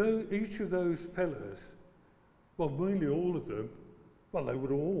 Now, though each of those fellas, well, nearly all of them, well, they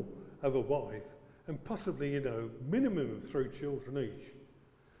would all have a wife and possibly, minimum of 3 children each.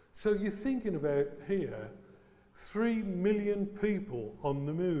 So you're thinking about here 3 million people on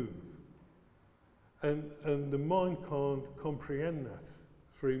the move. And the mind can't comprehend that,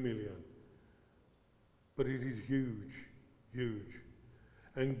 3 million. But it is huge, huge.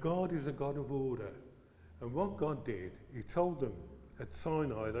 And God is a God of order. And what God did, he told them at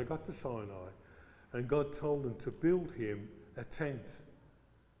Sinai, they got to Sinai, and God told them to build him a tent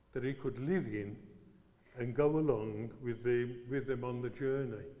that he could live in and go along with them on the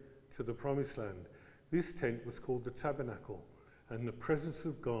journey to the promised land. This tent was called the tabernacle, and the presence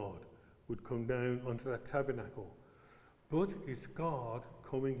of God would come down onto that tabernacle. But it's God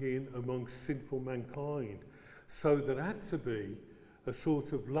coming in amongst sinful mankind. So there had to be a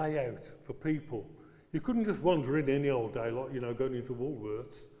sort of layout for people. You couldn't just wander in any old day, like, going into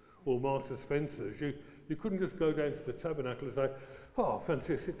Woolworths or Marks and Spencer's. You couldn't just go down to the tabernacle and say, oh, I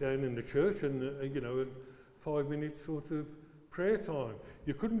fancy to sit down in the church and, and 5 minutes sort of prayer time.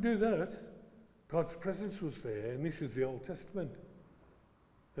 You couldn't do that. God's presence was there, and this is the Old Testament.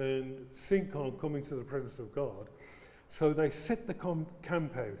 And sin can't come into the presence of God. So they set the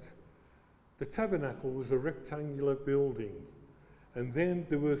camp out. The tabernacle was a rectangular building, and then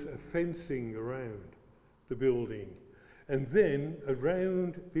there was a fencing around the building. And then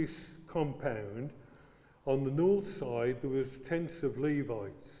around this compound, on the north side, there was tents of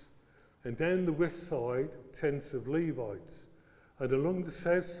Levites. And down the west side, tents of Levites. And along the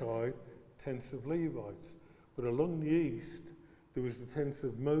south side, tents of Levites. But along the east, there was the tents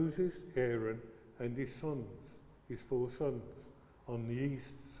of Moses, Aaron, and his sons, his 4 sons, on the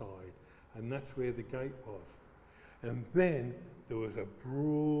east side. And that's where the gate was. And then there was a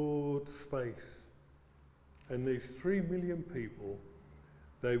broad space. And these 3 million people,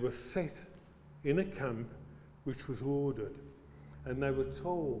 they were set in a camp which was ordered. And they were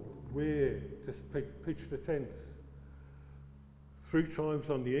told where to pitch the tents. 3 tribes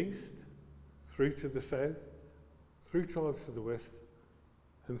on the east, 3 to the south, 3 tribes to the west,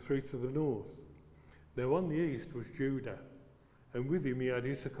 and 3 to the north. Now on the east was Judah, and with him he had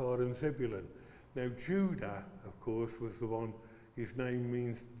Issachar and Zebulun. Now Judah, of course, was the one, his name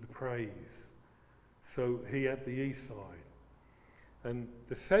means the praise. So he had the east side. And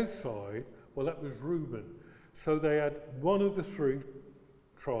the south side, well, that was Reuben. So they had one of the 3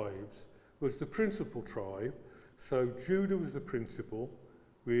 tribes was the principal tribe. So Judah was the principal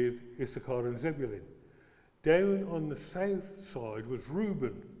with Issachar and Zebulun. Down on the south side was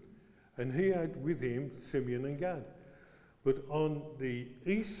Reuben, and he had with him Simeon and Gad. But on the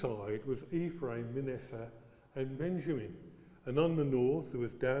east side was Ephraim, Manasseh, and Benjamin. And on the north there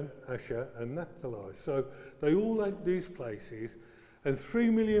was Dan, Asher, and Naphtali. So they all had these places, and 3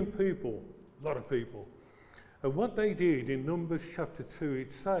 million people, a lot of people. And what they did in Numbers chapter 2,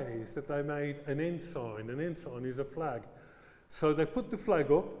 it says that they made an ensign. An ensign is a flag. So they put the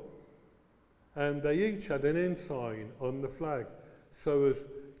flag up, and they each had an ensign on the flag. So as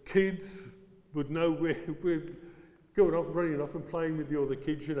kids would know we're going off, running off and playing with the other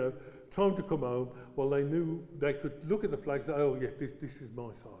kids, you know, time to come home. Well, they knew they could look at the flag and say, oh yeah, this is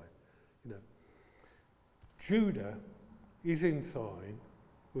my side, you know. Judah, his ensign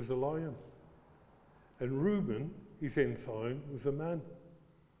was a lion. And Reuben, his ensign was a man.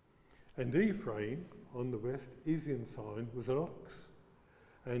 And Ephraim, on the west, his ensign was an ox.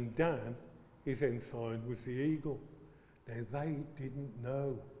 And Dan, his ensign was the eagle. Now they didn't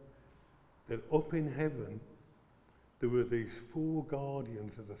know that up in heaven there were these 4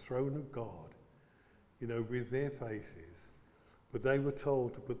 guardians of the throne of God, you know, with their faces. But they were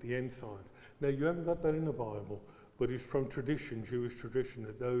told to put the ensigns. Now you haven't got that in the Bible, but it's from tradition, Jewish tradition,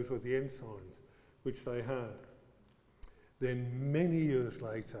 that those were the ensigns which they had. Then many years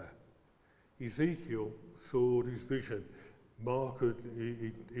later, Ezekiel saw his vision. Mark,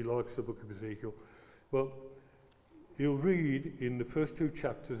 he likes the book of Ezekiel. Well, he'll read in the first 2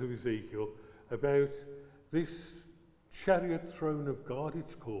 chapters of Ezekiel about this chariot throne of God,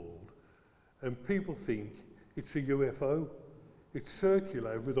 it's called, and people think it's a UFO. It's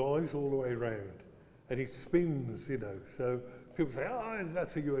circular with eyes all the way around, and it spins, you know. So people say, oh,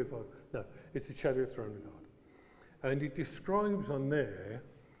 that's a UFO. No, it's the chariot throne of God. And it describes on there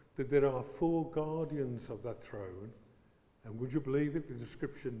that there are 4 guardians of that throne. And would you believe it? The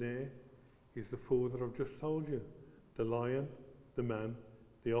description there is the 4 that I've just told you. The lion, the man,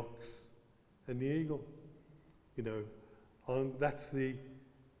 the ox, and the eagle. You know, that's the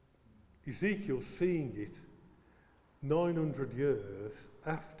Ezekiel seeing it 900 years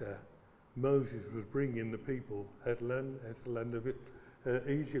after Moses was bringing the people out the land of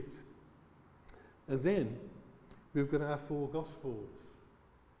Egypt. And then we're going to have 4 Gospels.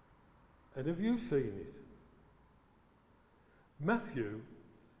 And have you seen it? Matthew,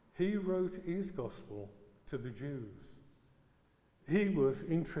 he wrote his Gospel to the Jews. He was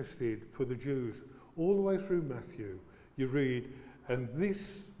interested for the Jews. All the way through Matthew, you read, and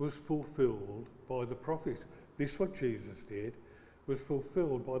this was fulfilled by the prophet. This, what Jesus did, was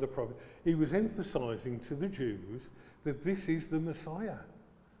fulfilled by the prophet. He was emphasizing to the Jews that this is the Messiah.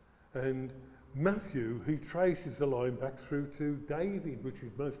 And Matthew, he traces the line back through to David, which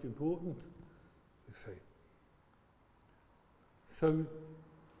is most important, you see. So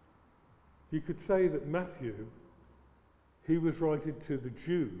you could say that Matthew, he was writing to the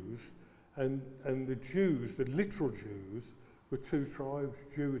Jews, and the Jews, the literal Jews, were 2 tribes,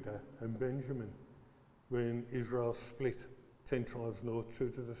 Judah and Benjamin, when Israel split 10 tribes north, 2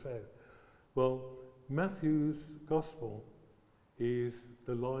 to the south. Well, Matthew's gospel is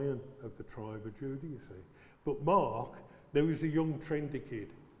the lion of the tribe of Judah, you see. But Mark, there was a young trendy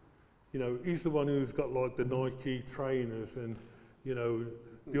kid. You know, he's the one who's got like the Nike trainers and, you know,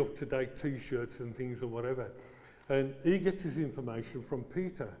 the up-to-date T-shirts and things or whatever. And he gets his information from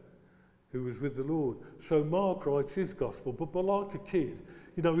Peter, who was with the Lord. So Mark writes his gospel, but like a kid,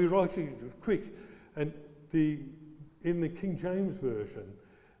 you know, he writes it quick. And in the King James Version,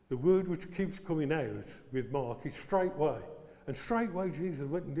 the word which keeps coming out with Mark is straightway. And straightway Jesus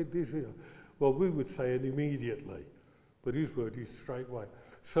went and did this here. Well, we would say it immediately, but his word is straightway.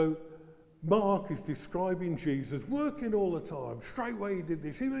 So Mark is describing Jesus working all the time. Straightway he did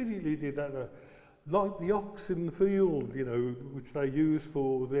this, immediately did that. Like the ox in the field, you know, which they use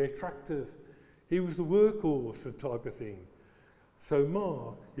for their tractors. He was the workhorse type of thing. So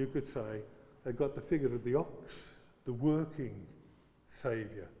Mark, you could say, had got the figure of the ox, the working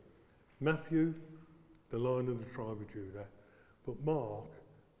saviour. Matthew, the Lion of the tribe of Judah. But Mark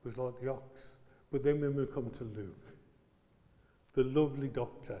was like the ox. But then when we come to Luke, the lovely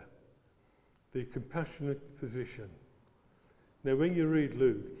doctor, the compassionate physician. Now when you read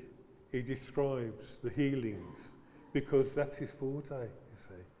Luke, he describes the healings, because that's his forte, you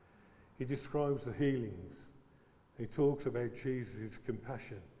see. He describes the healings. He talks about Jesus'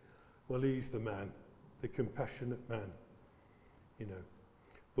 compassion. Well, he's the man, the compassionate man, you know.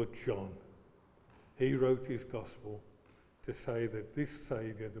 But John, he wrote his gospel to say that this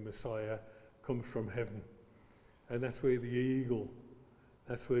Saviour, the Messiah, comes from heaven. And that's where the eagle,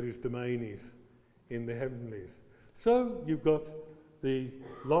 that's where his domain is, in the heavenlies. So you've got the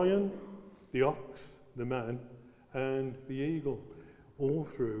lion, the ox, the man, and the eagle all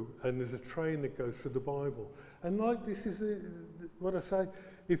through, and there's a train that goes through the Bible. And like this is what I say,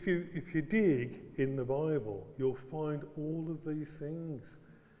 if you dig in the Bible, you'll find all of these things.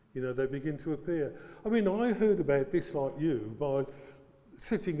 You know, they begin to appear. I mean, I heard about this like you by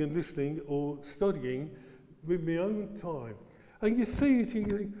sitting and listening or studying with my own time. And you see it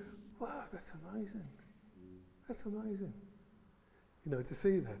and you think, wow, that's amazing. That's amazing. You know, to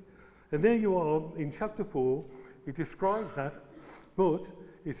see that. And there you are in chapter 4, it describes that, but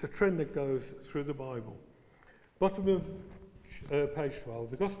it's a trend that goes through the Bible. Bottom of page 12,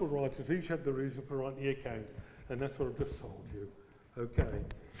 the Gospel writers each had the reason for writing the account, and that's what I've just told you. Okay.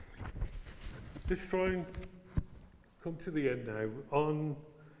 Let's try and come to the end now. On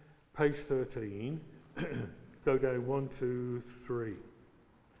page 13, go down 1, 2, 3,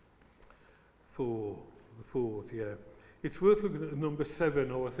 4, the fourth, yeah. It's worth looking at number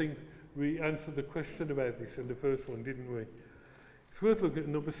 7, or I think we answered the question about this in the first one, didn't we? It's worth looking at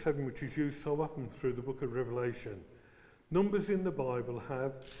number 7, which is used so often through the book of Revelation. Numbers in the Bible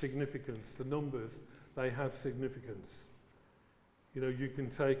have significance. The numbers, they have significance. You know, you can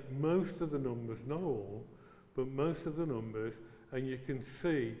take most of the numbers, not all, but most of the numbers, and you can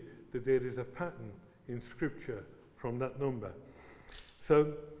see that there is a pattern in Scripture from that number.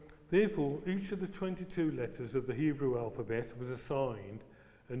 So, therefore, each of the 22 letters of the Hebrew alphabet was assigned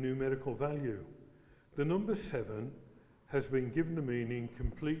a numerical value. The number 7 has been given the meaning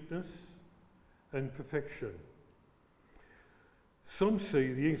completeness and perfection. Some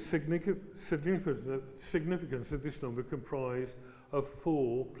see the significance of this number comprised of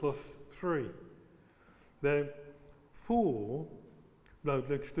 4 plus 3. Now, 4, no,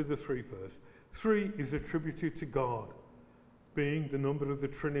 let's do the 3 first. 3 is attributed to God, being the number of the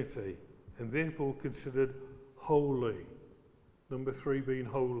Trinity, and therefore considered holy. Number 3 being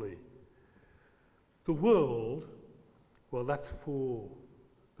holy. The world, well, that's 4,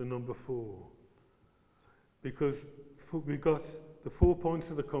 the number 4. Because we've got the 4 points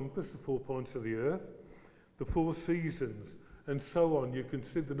of the compass, the 4 points of the earth, the 4 seasons, and so on. You can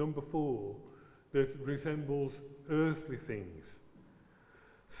see the number 4 that resembles earthly things.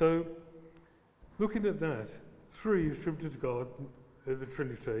 So, looking at that, 3 is attributed to God, the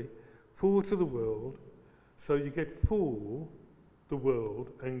Trinity, 4 to the world, so you get 4, the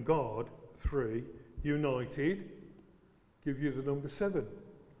world, and God, 3, united, give you the number 7.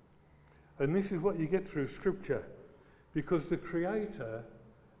 And this is what you get through Scripture, because the Creator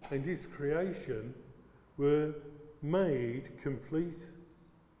and His creation were made complete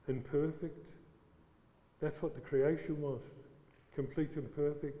and perfect. That's what the creation was, complete and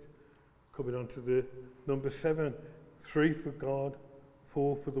perfect. Coming on to the number 7, 3 for God,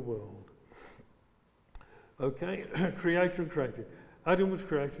 4 for the world. Okay, creator and created. Adam was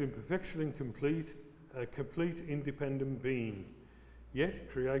created in perfection and complete, a complete independent being, yet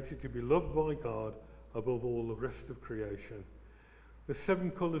created to be loved by God above all the rest of creation. The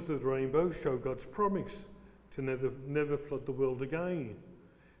 7 colours of the rainbow show God's promise to never flood the world again.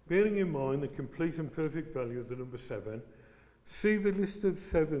 Bearing in mind the complete and perfect value of the number 7, see the list of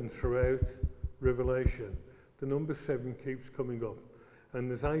 7s throughout Revelation. The number 7 keeps coming up, and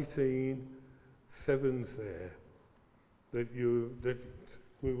there's 18 7s there that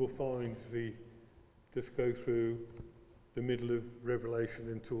we will find as we just go through the middle of Revelation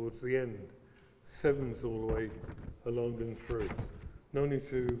and towards the end. 7s all the way along and through. No need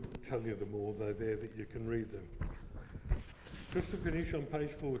to tell you them all, they're there that you can read them. Just to finish on page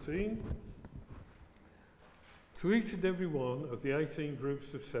 14, to each and every one of the 18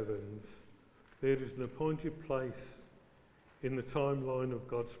 groups of 7s, there is an appointed place in the timeline of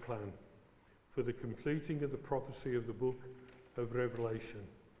God's plan for the completing of the prophecy of the book of Revelation.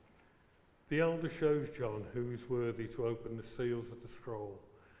 The elder shows John who is worthy to open the seals of the scroll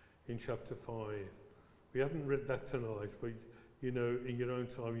in chapter 5. We haven't read that tonight, but you know, in your own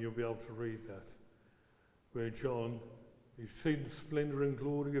time you'll be able to read that, where John, he's seen the splendour and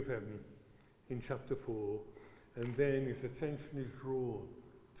glory of heaven in chapter 4, and then his attention is drawn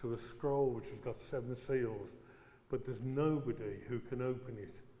to a scroll which has got 7 seals, but there's nobody who can open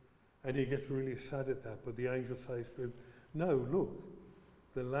it. And he gets really sad at that, but the angel says to him, no, look,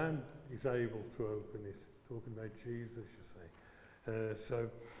 the Lamb is able to open it. Talking about Jesus, you see. So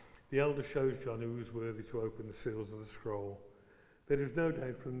the elder shows John who is worthy to open the seals of the scroll. There is no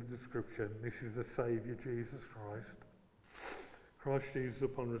doubt from the description, this is the Saviour, Jesus Christ. Christ Jesus,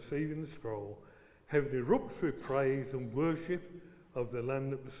 upon receiving the scroll, heaven erupts with praise and worship of the Lamb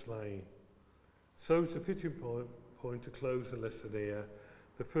that was slain. So it's a fitting point to close the lesson here.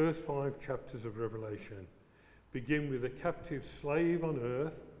 The first 5 chapters of Revelation begin with a captive slave on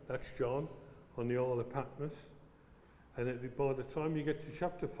earth, that's John, on the Isle of Patmos. And by the time you get to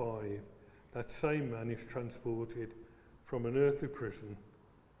chapter 5, that same man is transported from an earthly prison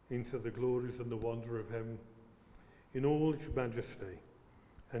into the glories and the wonder of heaven in all its majesty,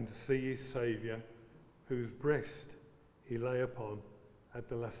 and to see his Saviour, whose breast he lay upon at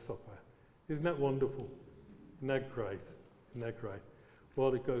the Last Supper. Isn't that wonderful? Isn't that great? Isn't that great?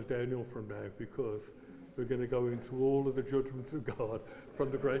 Well, it goes downhill from now because we're going to go into all of the judgments of God from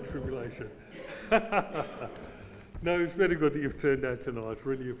the Great Tribulation. No, it's very good that you've turned out tonight.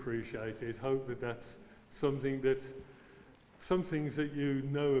 Really appreciate it. Hope that that's something that, some things that you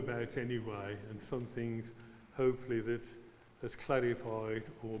know about anyway, and some things hopefully that's clarified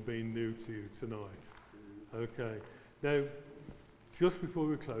or been new to you tonight. Okay. Now, just before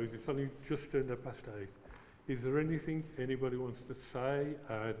we close, it's only just turned up past 8. Is there anything anybody wants to say,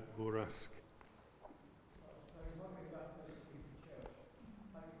 add, or ask?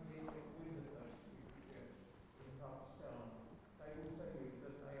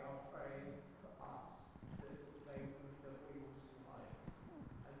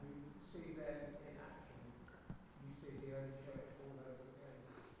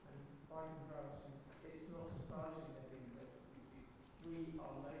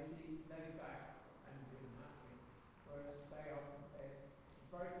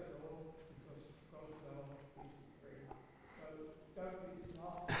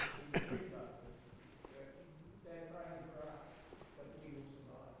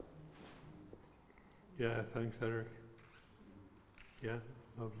 Yeah, thanks, Eric. Yeah,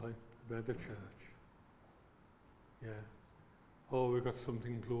 lovely. About the church. Yeah. Oh, we've got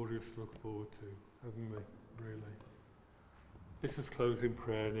something glorious to look forward to, haven't we? Really. Let's just close in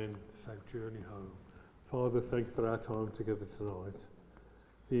prayer and then safe journey home. Father, thank you for our time together tonight.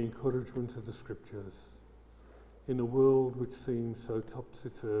 The encouragement of the scriptures. In a world which seems so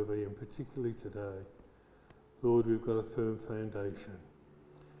topsy-turvy, and particularly today, Lord, we've got a firm foundation.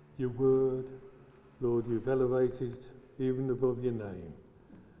 Your word, Lord, you've elevated even above your name.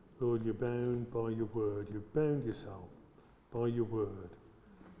 Lord, you're bound by your word. You've bound yourself by your word.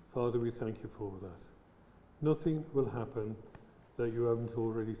 Father, we thank you for that. Nothing will happen that you haven't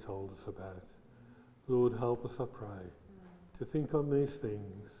already told us about. Lord, help us, I pray, to think on these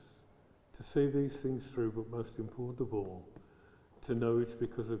things, to see these things through, but most important of all, to know it's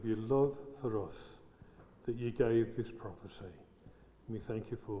because of your love for us that you gave this prophecy. And we thank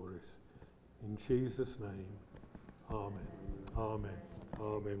you for it. In Jesus' name, amen. Amen.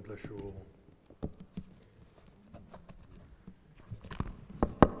 Amen. Bless you all.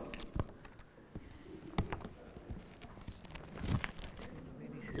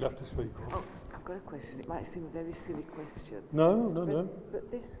 You'll have to speak up. Oh, I've got a question. It might seem a very silly question. No.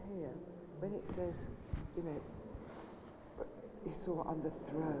 But this here, when it says, you know, he saw on the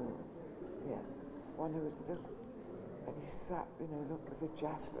throne, yeah, one who was the, and he sat, you know, look with a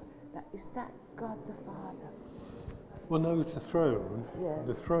jasper. Now, is that God the Father? Well, no, it's the throne. Yeah.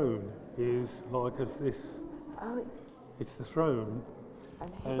 The throne is like as this. Oh, It's the throne,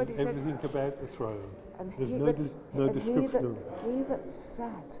 and but it says, everything about the throne. and There's he, no, but, no and description of he that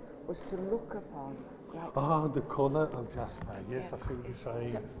sat was to look upon. Like, the colour of jasper. Yes, I see what you're saying.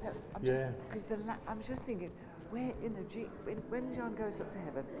 So I'm Yeah. just, because I'm just thinking, where, you know, when John goes up to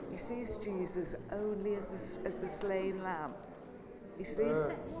heaven, he sees Jesus only as the slain lamb. He sees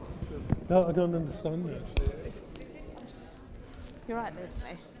that. No, I don't understand that. You're right, there's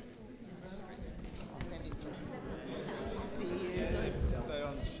me. I'll send it to her. See you.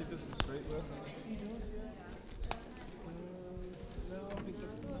 She does the street work.